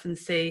stuff and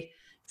see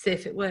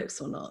if it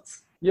works or not.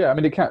 Yeah, I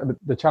mean,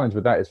 the challenge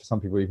with that is for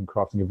some people, even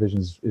crafting a vision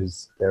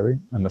is scary,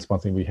 and that's one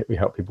thing we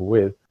help people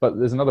with. But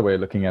there's another way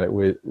of looking at it,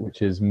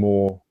 which is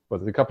more, well,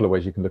 there's a couple of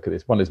ways you can look at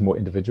this. One is more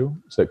individual.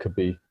 So it could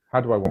be,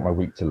 how do I want my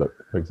week to look,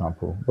 for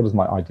example? What does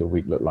my ideal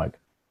week look like?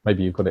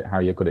 Maybe you've got it how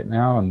you've got it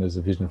now, and there's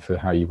a vision for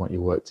how you want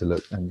your work to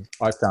look. And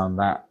I found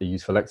that a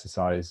useful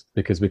exercise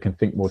because we can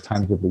think more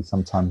tangibly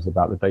sometimes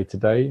about the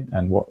day-to-day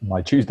and what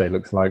my Tuesday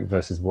looks like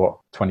versus what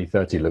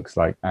 2030 looks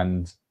like.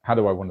 And how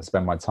do I want to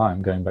spend my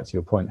time? Going back to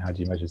your point, how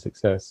do you measure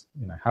success?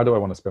 How do I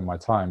want to spend my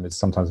time is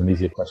sometimes an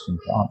easier question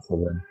to answer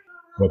than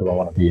where do I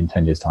want to be in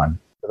 10 years' time?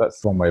 So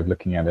that's one way of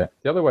looking at it.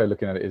 The other way of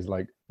looking at it is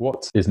like,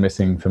 what is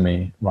missing for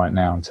me right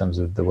now in terms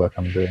of the work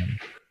I'm doing?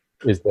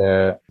 Is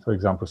there, for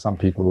example, some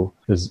people,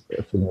 there's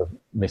a feeling of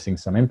missing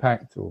some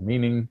impact or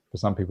meaning. For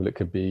some people, it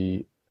could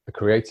be a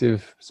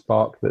creative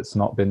spark that's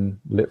not been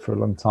lit for a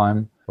long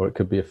time, or it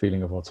could be a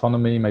feeling of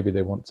autonomy. Maybe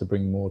they want to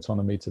bring more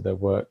autonomy to their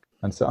work.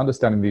 And so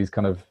understanding these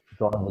kind of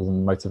drivers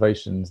and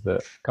motivations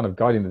that kind of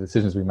guiding the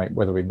decisions we make,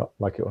 whether we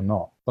like it or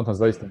not. Sometimes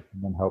those things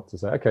can then help to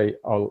say, okay,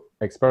 I'll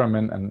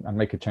experiment and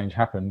make a change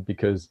happen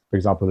because, for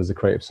example, there's a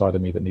creative side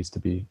of me that needs to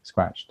be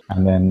scratched.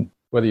 And then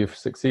whether you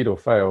succeed or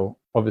fail,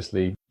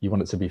 obviously you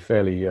want it to be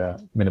fairly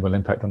minimal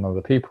impact on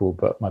other people.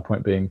 But my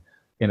point being,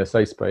 in a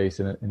safe space,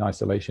 in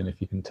isolation,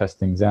 if you can test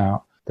things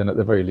out, then at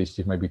the very least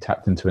you've maybe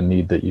tapped into a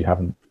need that you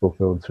haven't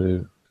fulfilled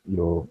through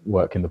your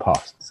work in the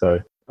past. So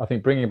I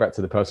think bringing it back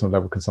to the personal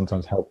level can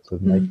sometimes help to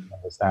make you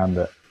understand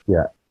that,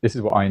 this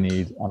is what I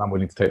need and I'm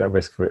willing to take that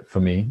risk for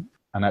me.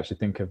 And actually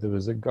think of, there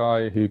was a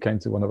guy who came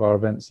to one of our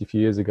events a few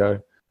years ago.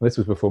 This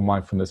was before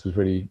mindfulness was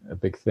really a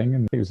big thing.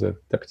 And he was a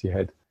deputy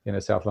head in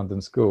a South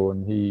London school.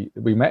 And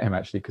we met him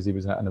actually because he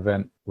was at an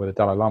event where the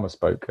Dalai Lama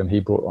spoke, and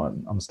he brought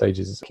on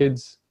stages his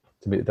kids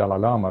to meet the Dalai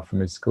Lama from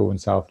his school in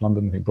South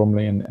London, I think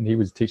Bromley. And he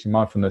was teaching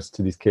mindfulness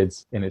to these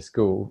kids in his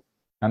school.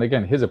 And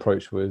again, his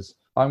approach was,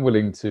 I'm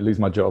willing to lose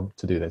my job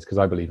to do this because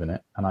I believe in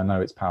it. And I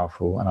know it's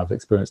powerful. And I've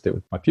experienced it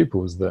with my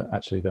pupils that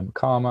actually they're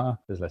calmer,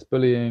 there's less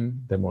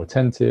bullying, they're more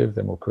attentive,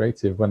 they're more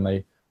creative when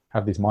they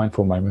have these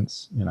mindful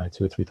moments,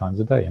 2 or 3 times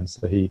a day. And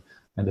so he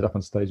ended up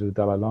on stage with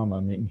the Dalai Lama,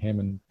 meeting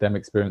him and them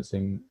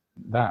experiencing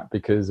that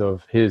because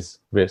of his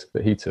risk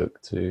that he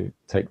took to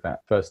take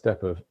that first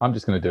step of, I'm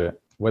just going to do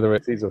it. Whether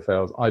it succeeds or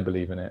fails, I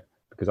believe in it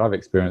because I've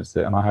experienced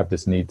it and I have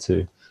this need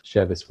to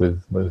share this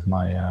with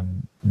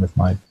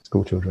my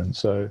school children.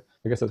 So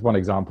I guess that's one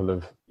example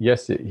of,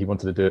 yes, he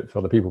wanted to do it for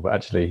other people, but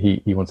actually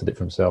he wanted it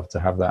for himself to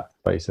have that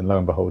space. And lo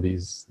and behold,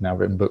 he's now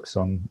written books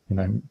on,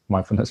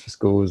 mindfulness for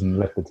schools and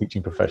left the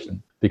teaching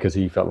profession because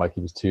he felt like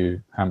he was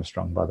too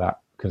hamstrung by that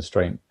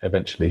constraint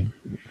eventually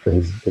for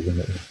his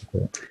vision.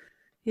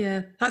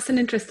 Yeah, that's an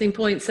interesting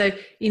point. So,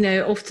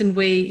 often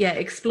we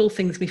explore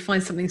things, we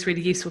find something's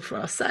really useful for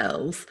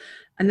ourselves,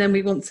 and then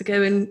we want to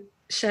go and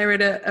share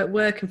it at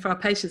work and for our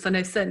patients. I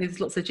know certainly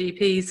there's lots of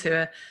GPs who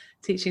are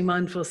teaching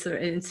mindfulness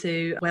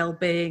into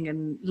well-being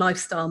and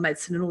lifestyle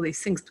medicine and all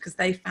these things because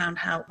they found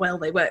how well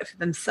they work for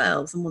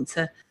themselves and want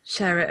to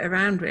share it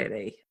around,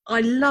 really.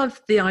 I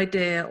love the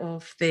idea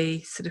of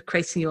the sort of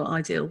creating your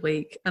ideal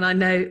week. And I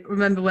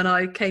remember when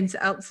I came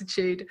to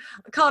Altitude,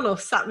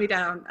 Carlos sat me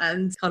down,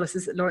 and Carlos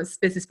is Lawrence's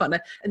business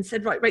partner, and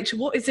said, right, Rachel,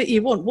 what is it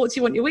you want? What do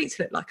you want your week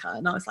to look like?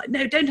 And I was like,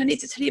 no, don't I need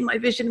to tell you my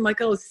vision and my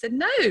goals? He said,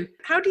 no,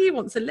 how do you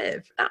want to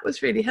live? That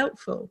was really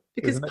helpful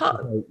because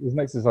there's an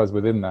exercise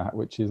within that,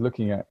 which is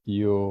looking at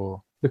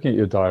your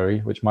diary,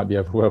 which might be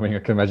overwhelming, I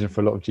can imagine,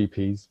 for a lot of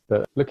GPs,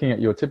 but looking at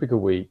your typical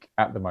week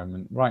at the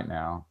moment, right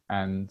now,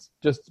 and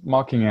just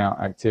marking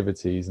out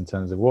activities in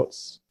terms of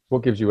what's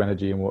what gives you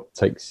energy and what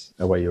takes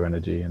away your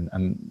energy,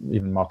 and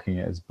even marking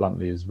it as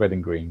bluntly as red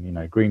and green. You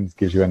know, green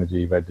gives you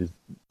energy,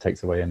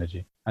 takes away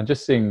energy. And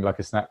just seeing like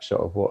a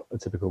snapshot of what a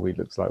typical week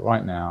looks like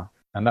right now,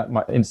 and that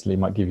might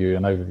give you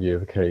an overview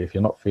of, okay, if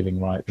you're not feeling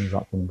right, things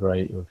aren't feeling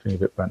great, you're feeling a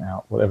bit burnt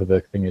out, whatever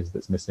the thing is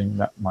that's missing,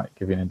 that might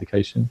give you an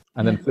indication.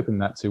 And then flipping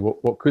that to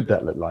what could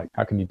that look like?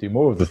 How can you do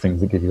more of the things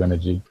that give you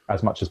energy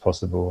as much as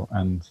possible?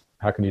 And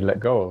how can you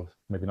let go of,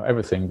 maybe not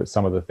everything, but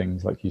some of the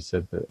things, like you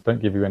said, that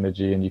don't give you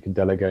energy and you can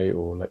delegate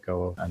or let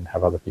go of and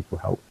have other people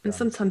help? And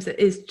sometimes it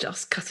is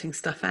just cutting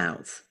stuff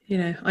out. You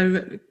know, I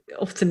remember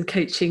often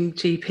coaching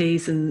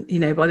GPs, and, you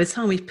know, by the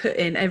time we've put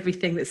in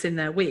everything that's in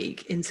their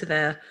week into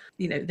their,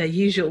 you know, their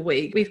usual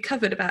week, we've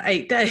covered about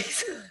 8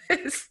 days.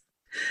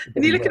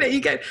 And you look at it, you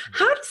go,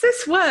 how does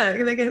this work?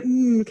 And they go,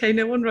 okay,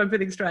 no wonder I'm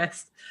feeling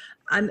stressed.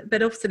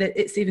 But often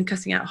it's even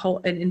cutting out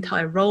an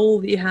entire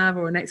role that you have,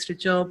 or an extra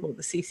job, or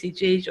the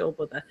CCG job,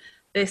 or the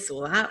this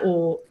or that,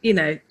 or, you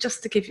know,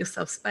 just to give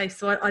yourself space.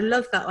 So I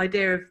love that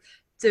idea of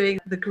doing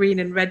the green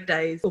and red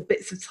days, or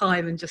bits of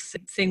time, and just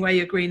seeing where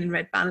your green and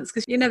red balance,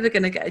 because you're never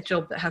going to get a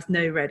job that has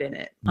no red in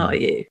it, are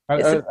you?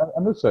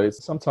 And also,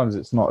 sometimes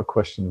it's not a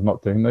question of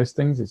not doing those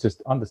things, it's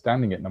just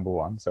understanding it, number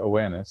one. So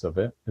awareness of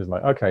it is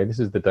like, okay, this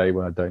is the day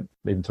when I don't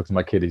even talk to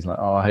my kiddies, like,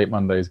 oh, I hate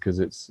Mondays because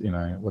it's, you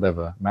know,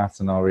 whatever,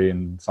 maths and RE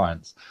and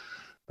science.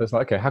 But it's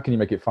like, okay, how can you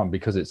make it fun?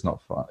 Because it's not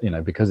fun, you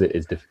know, because it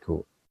is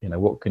difficult. You know,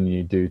 what can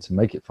you do to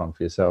make it fun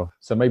for yourself?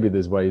 So maybe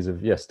there's ways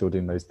of, yes, still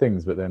doing those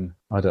things, but then,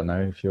 I don't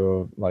know, if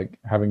you're like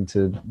having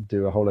to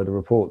do a whole load of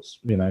reports,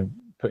 you know,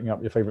 putting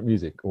up your favorite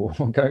music, or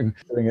doing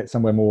it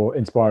somewhere more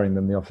inspiring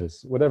than the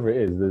office, whatever it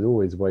is, there's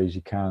always ways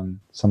you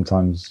can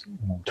sometimes,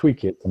 you know,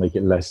 tweak it to make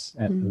it less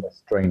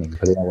draining,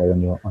 put it that way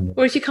on your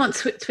or if you can't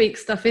tweak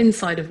stuff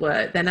inside of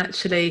work, then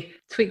actually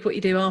tweak what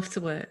you do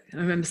after work. I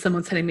remember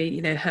someone telling me,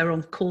 you know, her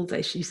on call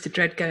day, she used to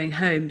dread going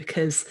home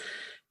because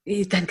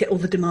you then get all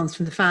the demands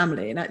from the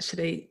family, and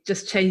actually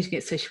just changing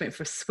it so she went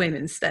for a swim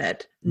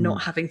instead,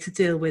 not having to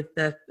deal with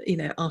the, you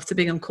know, after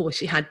being on call,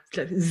 she had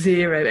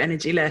zero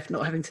energy left,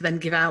 not having to then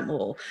give out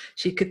more.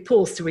 She could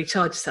pause to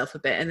recharge herself a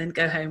bit and then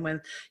go home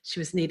when she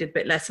was needed a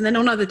bit less. And then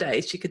on other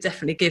days, she could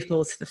definitely give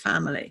more to the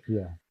family.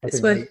 Yeah,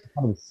 it's worth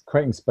kind of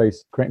creating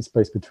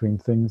space between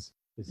things.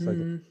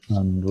 So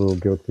we're all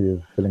guilty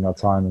of filling our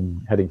time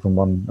and heading from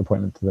one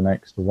appointment to the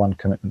next, or one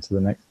commitment to the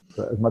next.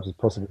 But as much as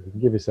possible, you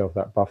can give yourself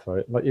that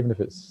buffer, like even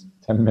if it's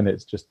 10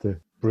 minutes just to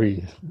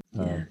breathe.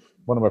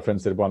 One of my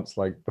friends said once,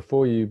 like,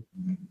 before you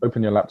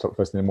open your laptop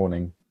first in the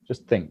morning,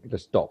 just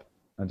stop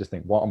and just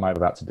think, what am I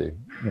about to do?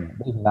 You know,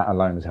 even that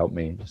alone has helped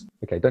me. Just,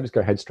 okay, don't just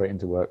go head straight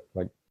into work.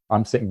 Like,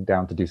 I'm sitting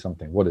down to do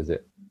something. What is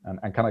it?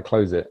 And can I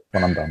close it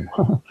when I'm done?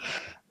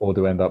 Or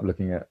do I end up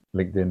looking at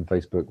LinkedIn,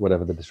 Facebook,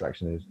 whatever the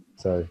distraction is?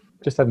 So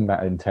just having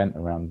that intent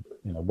around,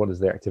 you know, what is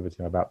the activity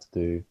I'm about to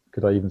do?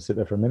 Could I even sit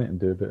there for a minute and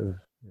do a bit of,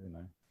 you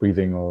know,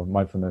 breathing or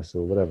mindfulness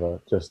or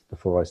whatever just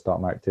before I start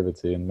my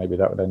activity? And maybe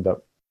that would end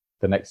up,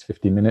 the next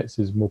 50 minutes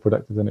is more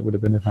productive than it would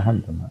have been if I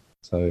hadn't done that.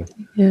 So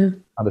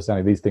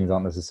understanding these things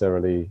aren't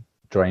necessarily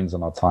drains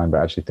on our time,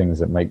 but actually things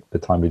that make the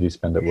time we do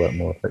spend at work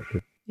more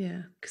effective.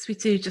 Yeah, because we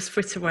do just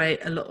fritter away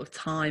a lot of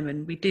time,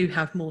 and we do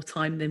have more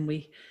time than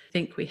we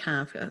think we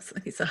have. I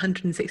think it's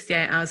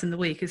 168 hours in the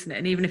week, isn't it?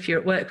 And even if you're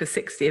at work for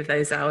 60 of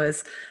those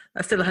hours,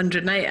 that's still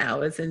 108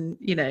 hours. And,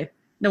 you know,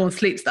 no one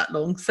sleeps that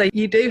long. So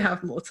you do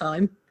have more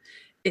time.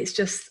 It's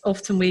just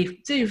often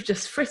we do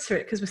just fritter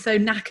it because we're so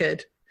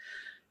knackered.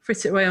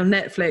 Fritter it away on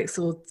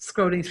Netflix or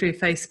scrolling through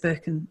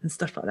Facebook and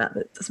stuff like that.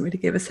 That doesn't really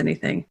give us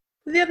anything.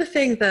 The other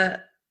thing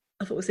that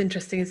I thought was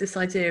interesting is this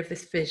idea of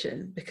this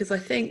vision, because I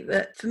think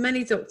that for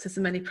many doctors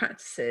and many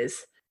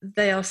practices,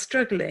 they are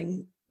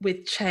struggling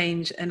with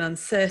change and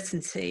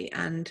uncertainty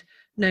and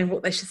knowing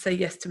what they should say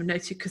yes to and no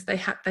to, because they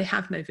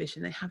have no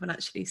vision. They haven't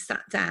actually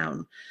sat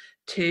down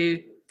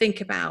to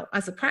think about,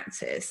 as a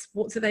practice,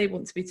 what do they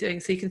want to be doing?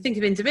 So you can think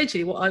of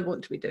individually what I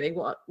want to be doing,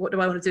 what do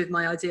I want to do with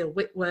my ideal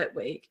work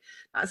week?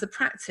 As a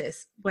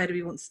practice, where do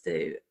we want to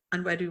do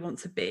and where do we want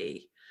to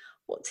be?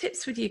 What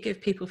tips would you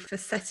give people for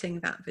setting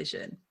that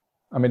vision?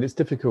 I mean, it's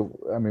difficult.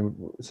 I mean,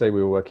 say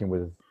we were working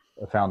with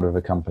a founder of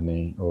a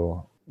company,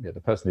 or the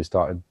person who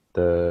started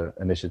the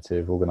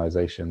initiative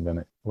organization,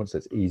 then once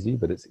it's easy,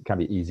 but it can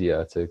be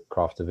easier to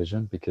craft a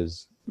vision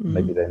because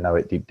maybe they know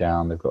it deep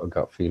down. They've got a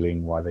gut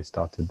feeling why they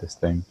started this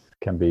thing. It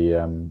can be,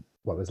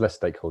 well, there's less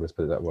stakeholders,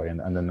 put it that way.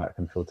 And then that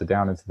can filter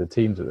down into the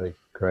teams that they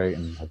create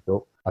and have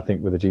built. I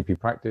think with a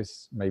GP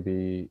practice,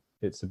 maybe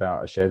it's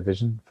about a shared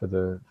vision for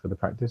the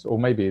practice, or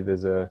maybe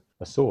there's a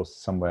source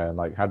somewhere,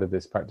 like, how did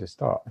this practice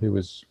start? Who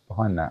was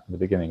behind that at the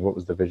beginning? What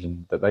was the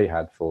vision that they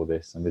had for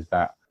this? And is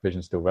that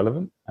vision still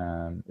relevant?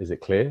 Is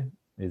it clear?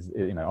 Is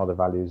it, you know, are the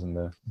values and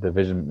the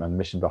vision and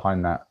mission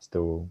behind that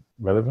still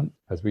relevant?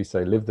 As we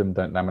say, live them,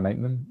 don't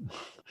laminate them.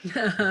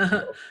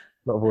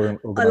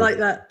 I like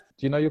that.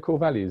 Do you know your core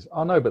values?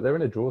 Oh no, but they're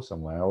in a drawer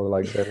somewhere, or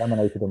like they're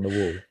laminated on the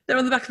wall. They're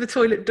on the back of the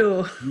toilet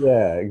door.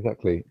 Yeah,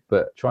 exactly.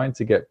 But trying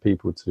to get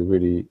people to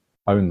really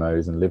own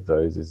those and live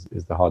those is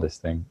the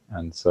hardest thing.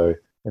 And so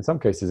In some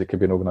cases, it could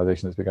be an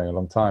organization that's been going a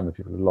long time and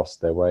people have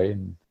lost their way.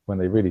 And when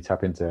they really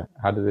tap into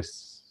how did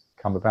this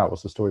come about,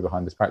 what's the story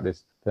behind this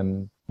practice,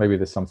 then maybe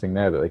there's something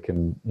there that they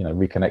can,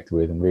 reconnect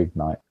with and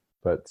reignite.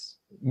 But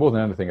more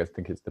than anything, I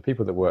think it's the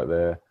people that work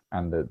there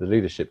and the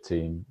leadership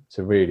team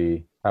to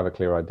really have a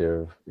clear idea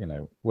of,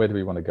 where do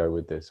we want to go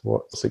with this?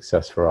 What's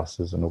success for us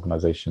as an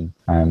organization?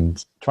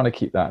 And trying to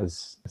keep that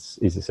as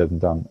easy said and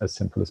done, as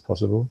simple as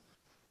possible,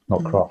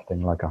 not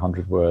crafting like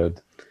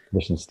 100-word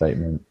mission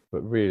statement,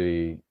 but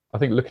really, I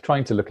think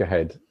trying to look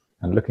ahead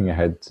and looking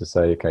ahead to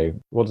say, okay,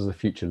 what does the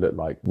future look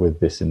like with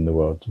this in the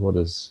world?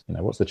 What's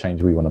the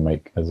change we want to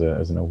make as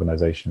an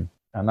organization?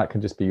 And that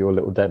can just be your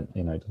little dent,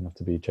 it doesn't have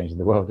to be changing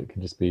the world. It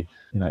can just be,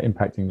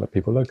 impacting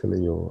people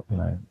locally or,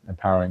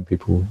 empowering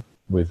people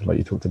with, like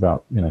you talked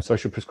about,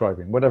 social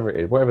prescribing, whatever it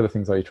is, whatever the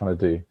things are you're trying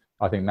to do.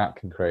 I think that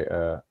can create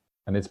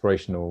an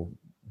inspirational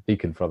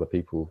beacon for other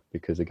people,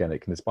 because again, it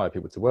can inspire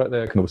people to work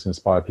there. It can also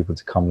inspire people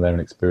to come there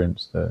and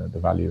experience the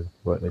value of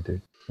the work they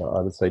do. So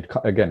I would say,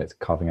 again, it's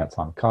carving out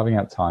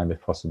time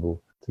if possible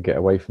to get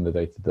away from the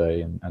day to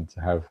day and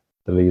to have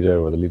the leader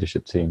or the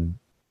leadership team,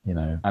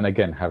 and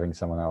again, having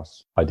someone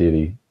else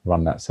ideally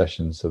run that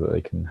session so that they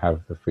can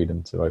have the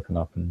freedom to open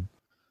up and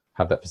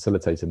have that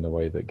facilitated in a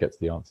way that gets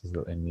the answers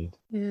that they need.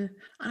 Yeah. And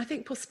I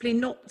think possibly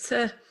not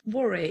to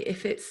worry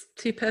if it's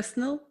too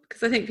personal,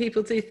 because I think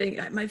people do think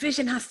like, my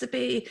vision has to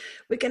be,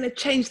 we're going to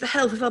change the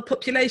health of our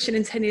population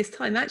in 10 years'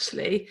 time.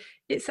 Actually,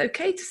 it's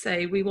okay to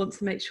say we want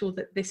to make sure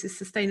that this is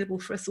sustainable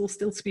for us all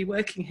still to be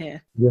working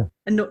here,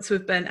 and not to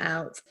have burnt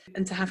out,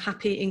 and to have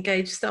happy,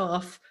 engaged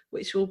staff,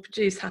 which will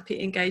produce happy,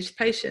 engaged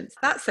patients.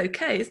 That's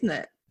okay, isn't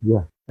it?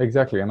 Yeah,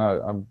 exactly. And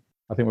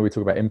I think when we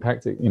talk about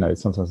impact,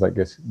 sometimes that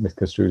gets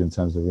misconstrued in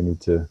terms of we need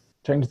to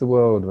change the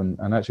world.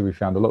 And actually, we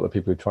found a lot of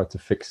people who tried to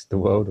fix the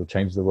world or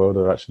change the world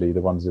are actually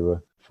the ones who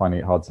are finding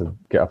it hard to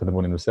get up in the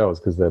morning themselves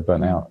because they're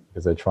burnt out,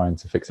 because they're trying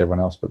to fix everyone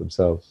else but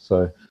themselves.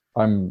 So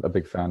I'm a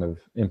big fan of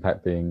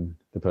impact being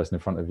the person in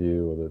front of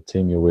you or the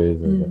team you're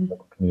with or the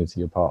local community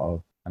you're part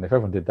of. And if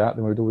everyone did that,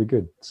 then we'd all be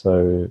good.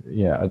 So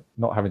yeah,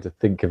 not having to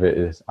think of it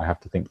as I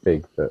have to think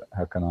big, but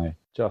how can I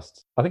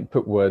just, I think,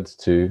 put words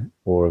to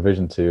or a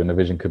vision to, and a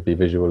vision could be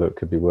visual, it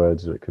could be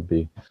words, or it could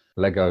be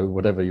Lego,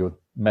 whatever your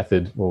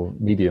method or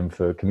medium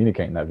for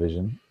communicating that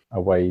vision, a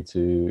way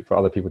for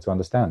other people to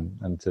understand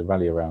and to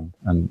rally around.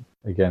 And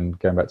again,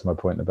 going back to my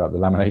point about the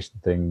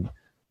lamination thing,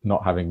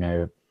 not having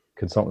a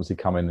consultancy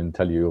come in and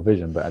tell you your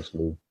vision, but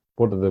actually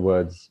what are the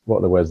words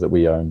that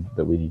we own,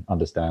 that we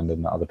understand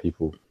and that other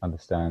people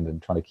understand,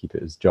 and trying to keep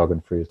it as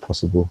jargon free as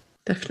possible.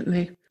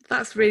 Definitely.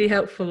 That's really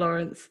helpful,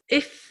 Lawrence.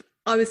 If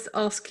I was to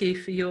ask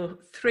you for your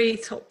 3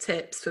 top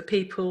tips for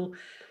people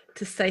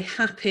to stay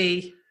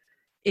happy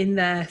in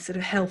their sort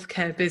of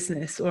healthcare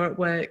business or at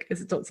work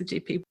as a doctor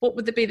GP, what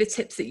would be the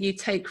tips that you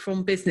take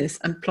from business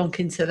and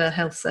plonk into the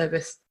health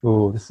service?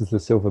 Oh, this is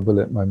the silver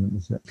bullet moment,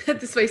 isn't it?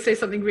 This way, say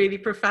something really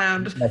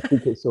profound. My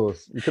secret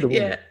sauce. You could have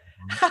won.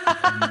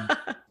 Yeah.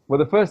 Well,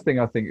 the first thing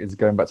I think is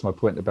going back to my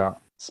point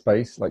about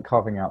space, like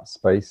carving out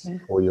space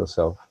for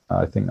yourself.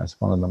 I think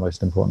that's one of the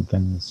most important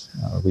things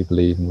we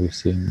believe and we've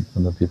seen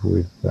from the people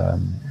we've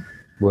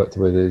worked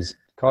with, is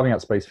carving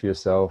out space for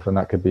yourself. And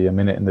that could be a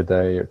minute in the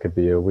way, it could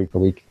be a week,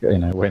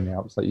 weighing the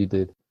Alps like you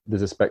did.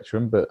 There's a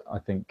spectrum, but I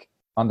think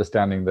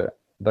understanding that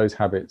those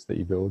habits that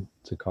you build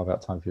to carve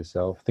out time for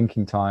yourself,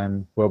 thinking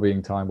time,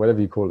 well-being time,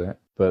 whatever you call it,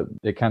 but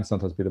it can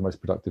sometimes be the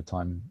most productive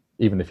time.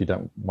 Even if you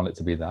don't want it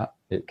to be that,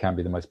 it can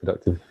be the most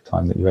productive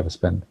time that you ever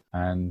spend.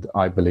 And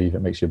I believe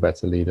it makes you a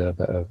better leader,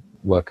 better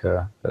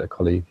worker, better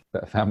colleague,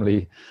 better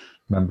family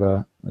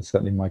member. That's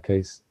certainly my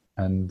case.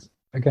 And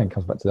again, it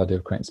comes back to the idea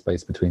of creating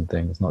space between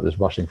things, not just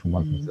rushing from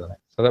one thing to the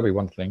next. So that'd be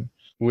one thing.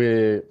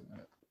 We're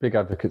big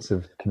advocates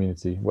of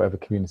community, whatever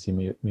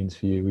community means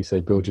for you. We say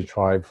build your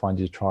tribe, find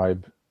your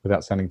tribe,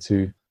 without sounding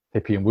too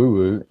hippie and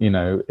woo-woo.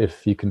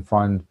 If you can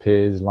find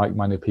peers,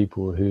 like-minded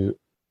people who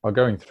are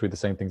going through the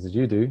same things as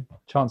you do,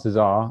 chances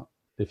are,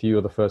 if you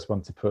are the first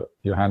one to put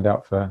your hand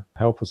out for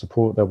help or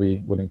support, they'll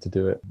be willing to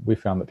do it. We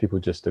found that people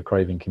just are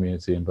craving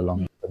community and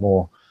belonging. The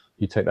more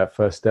you take that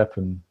first step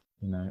and,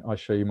 I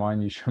show you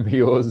mine, you show me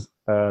yours,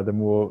 the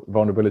more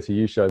vulnerability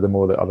you show, the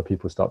more that other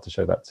people start to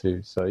show that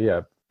too. So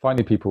yeah,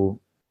 finding people,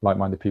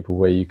 like-minded people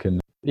where you can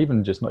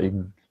not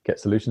even get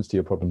solutions to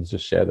your problems,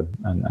 just share them.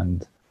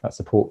 And that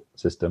support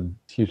system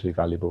is hugely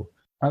valuable.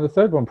 And the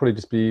third one probably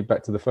just be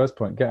back to the first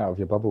point, get out of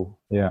your bubble.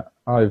 Yeah,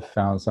 I've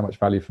found so much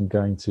value from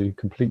going to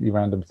completely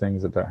random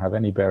things that don't have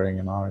any bearing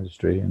in our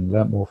industry and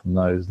learnt more from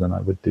those than I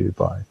would do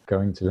by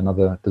going to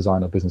another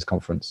design or business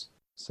conference.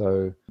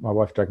 So my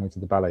wife dragged me to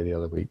the ballet the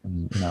other week,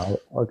 and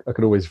I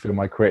could always feel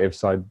my creative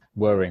side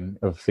whirring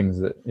of things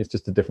that it's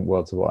just a different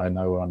world to what I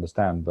know or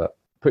understand. But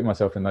putting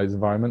myself in those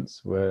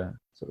environments where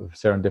sort of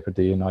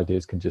serendipity and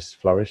ideas can just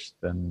flourish,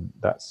 then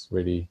that's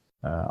really,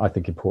 I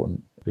think,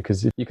 important.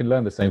 Because if you can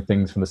learn the same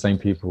things from the same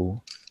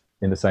people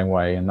in the same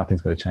way and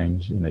nothing's going to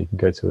change, you can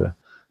go to a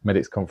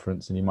medics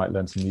conference and you might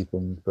learn some new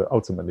things, but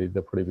ultimately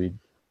they'll probably be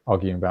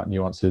arguing about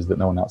nuances that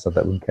no one outside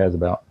that room cares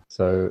about.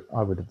 So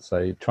I would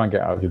say try and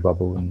get out of your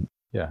bubble and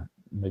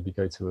maybe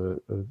go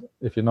to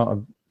if you're not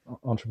an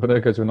entrepreneur,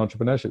 go to an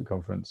entrepreneurship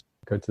conference,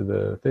 go to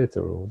the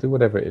theatre, or do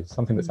whatever it is,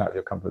 something that's out of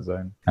your comfort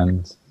zone.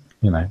 And,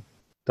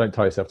 don't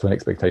tie yourself to any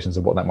expectations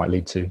of what that might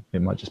lead to.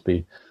 It might just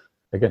be,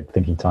 again,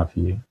 thinking time for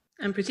you.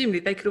 And presumably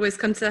they could always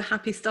come to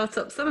Happy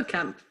Startup Summer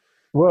Camp.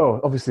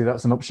 Well, obviously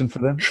that's an option for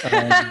them.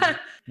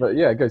 But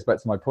yeah, it goes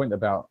back to my point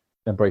about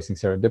embracing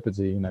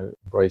serendipity,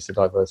 embrace a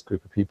diverse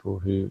group of people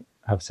who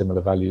have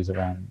similar values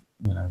around,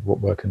 what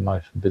work and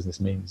life and business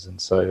means. And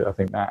so I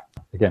think that,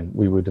 again,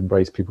 we would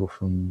embrace people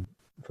from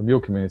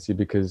your community,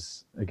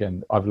 because,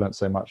 again, I've learned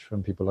so much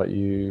from people like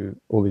you,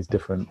 all these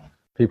different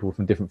people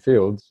from different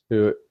fields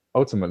who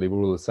ultimately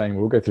we're all the same.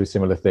 We'll go through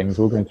similar things.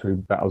 We'll go through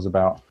battles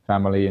about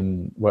family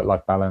and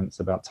work-life balance,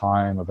 about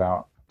time,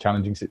 about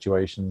challenging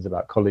situations,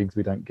 about colleagues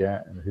we don't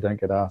get and who don't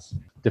get us,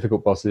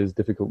 difficult bosses,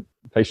 difficult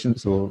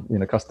patients, or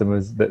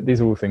customers.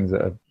 These are all things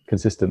that are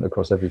consistent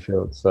across every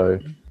field. So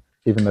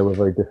even though we're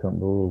very different,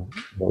 we're all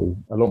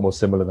a lot more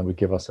similar than we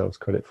give ourselves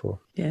credit for.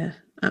 Yeah,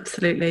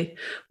 absolutely.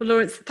 Well,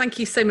 Lawrence, thank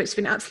you so much. It's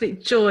been an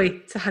absolute joy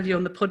to have you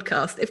on the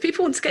podcast. If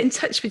people want to get in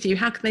touch with you,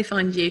 how can they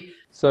find you?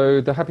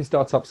 So the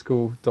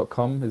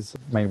happystartupschool.com is the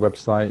main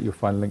website. You'll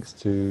find links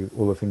to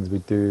all the things we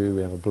do.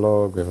 We have a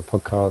blog, we have a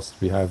podcast,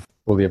 we have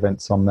all the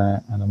events on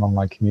there, and an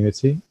online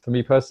community. For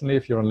me personally,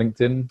 if you're on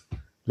LinkedIn,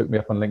 look me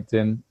up on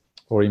LinkedIn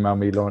or email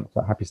me,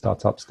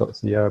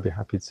 lawrence@happystartups.co. I'll be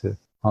happy to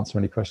answer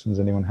any questions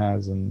anyone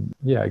has. And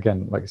yeah,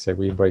 again, like I said,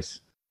 we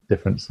embrace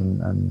difference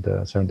and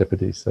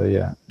serendipity. So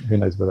yeah, who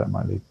knows where that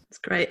might lead. That's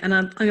great. And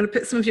I'm going to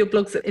put some of your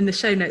blogs in the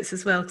show notes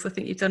as well, because I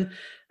think you've done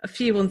a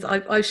few ones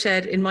I've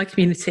shared in my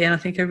community and I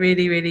think are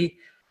really, really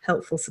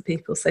helpful to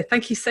people. So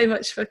thank you so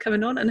much for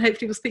coming on, and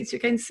hopefully we'll speak to you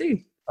again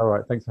soon. All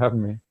right. Thanks for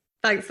having me.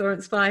 Thanks,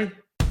 Lawrence. Bye.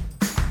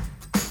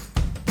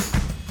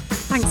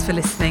 Thanks for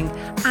listening.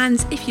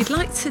 And if you'd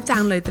like to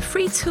download the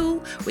free tool,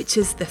 which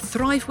is the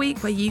Thrive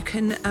Week, where you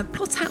can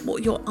plot out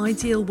what your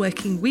ideal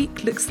working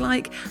week looks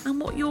like and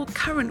what your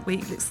current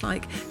week looks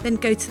like, then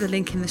go to the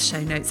link in the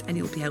show notes and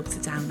you'll be able to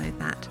download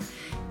that.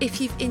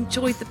 If you've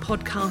enjoyed the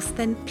podcast,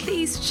 then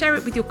please share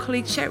it with your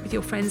colleagues, share it with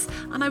your friends,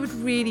 and I would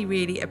really,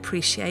 really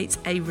appreciate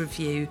a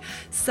review.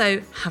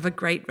 So have a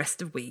great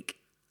rest of week.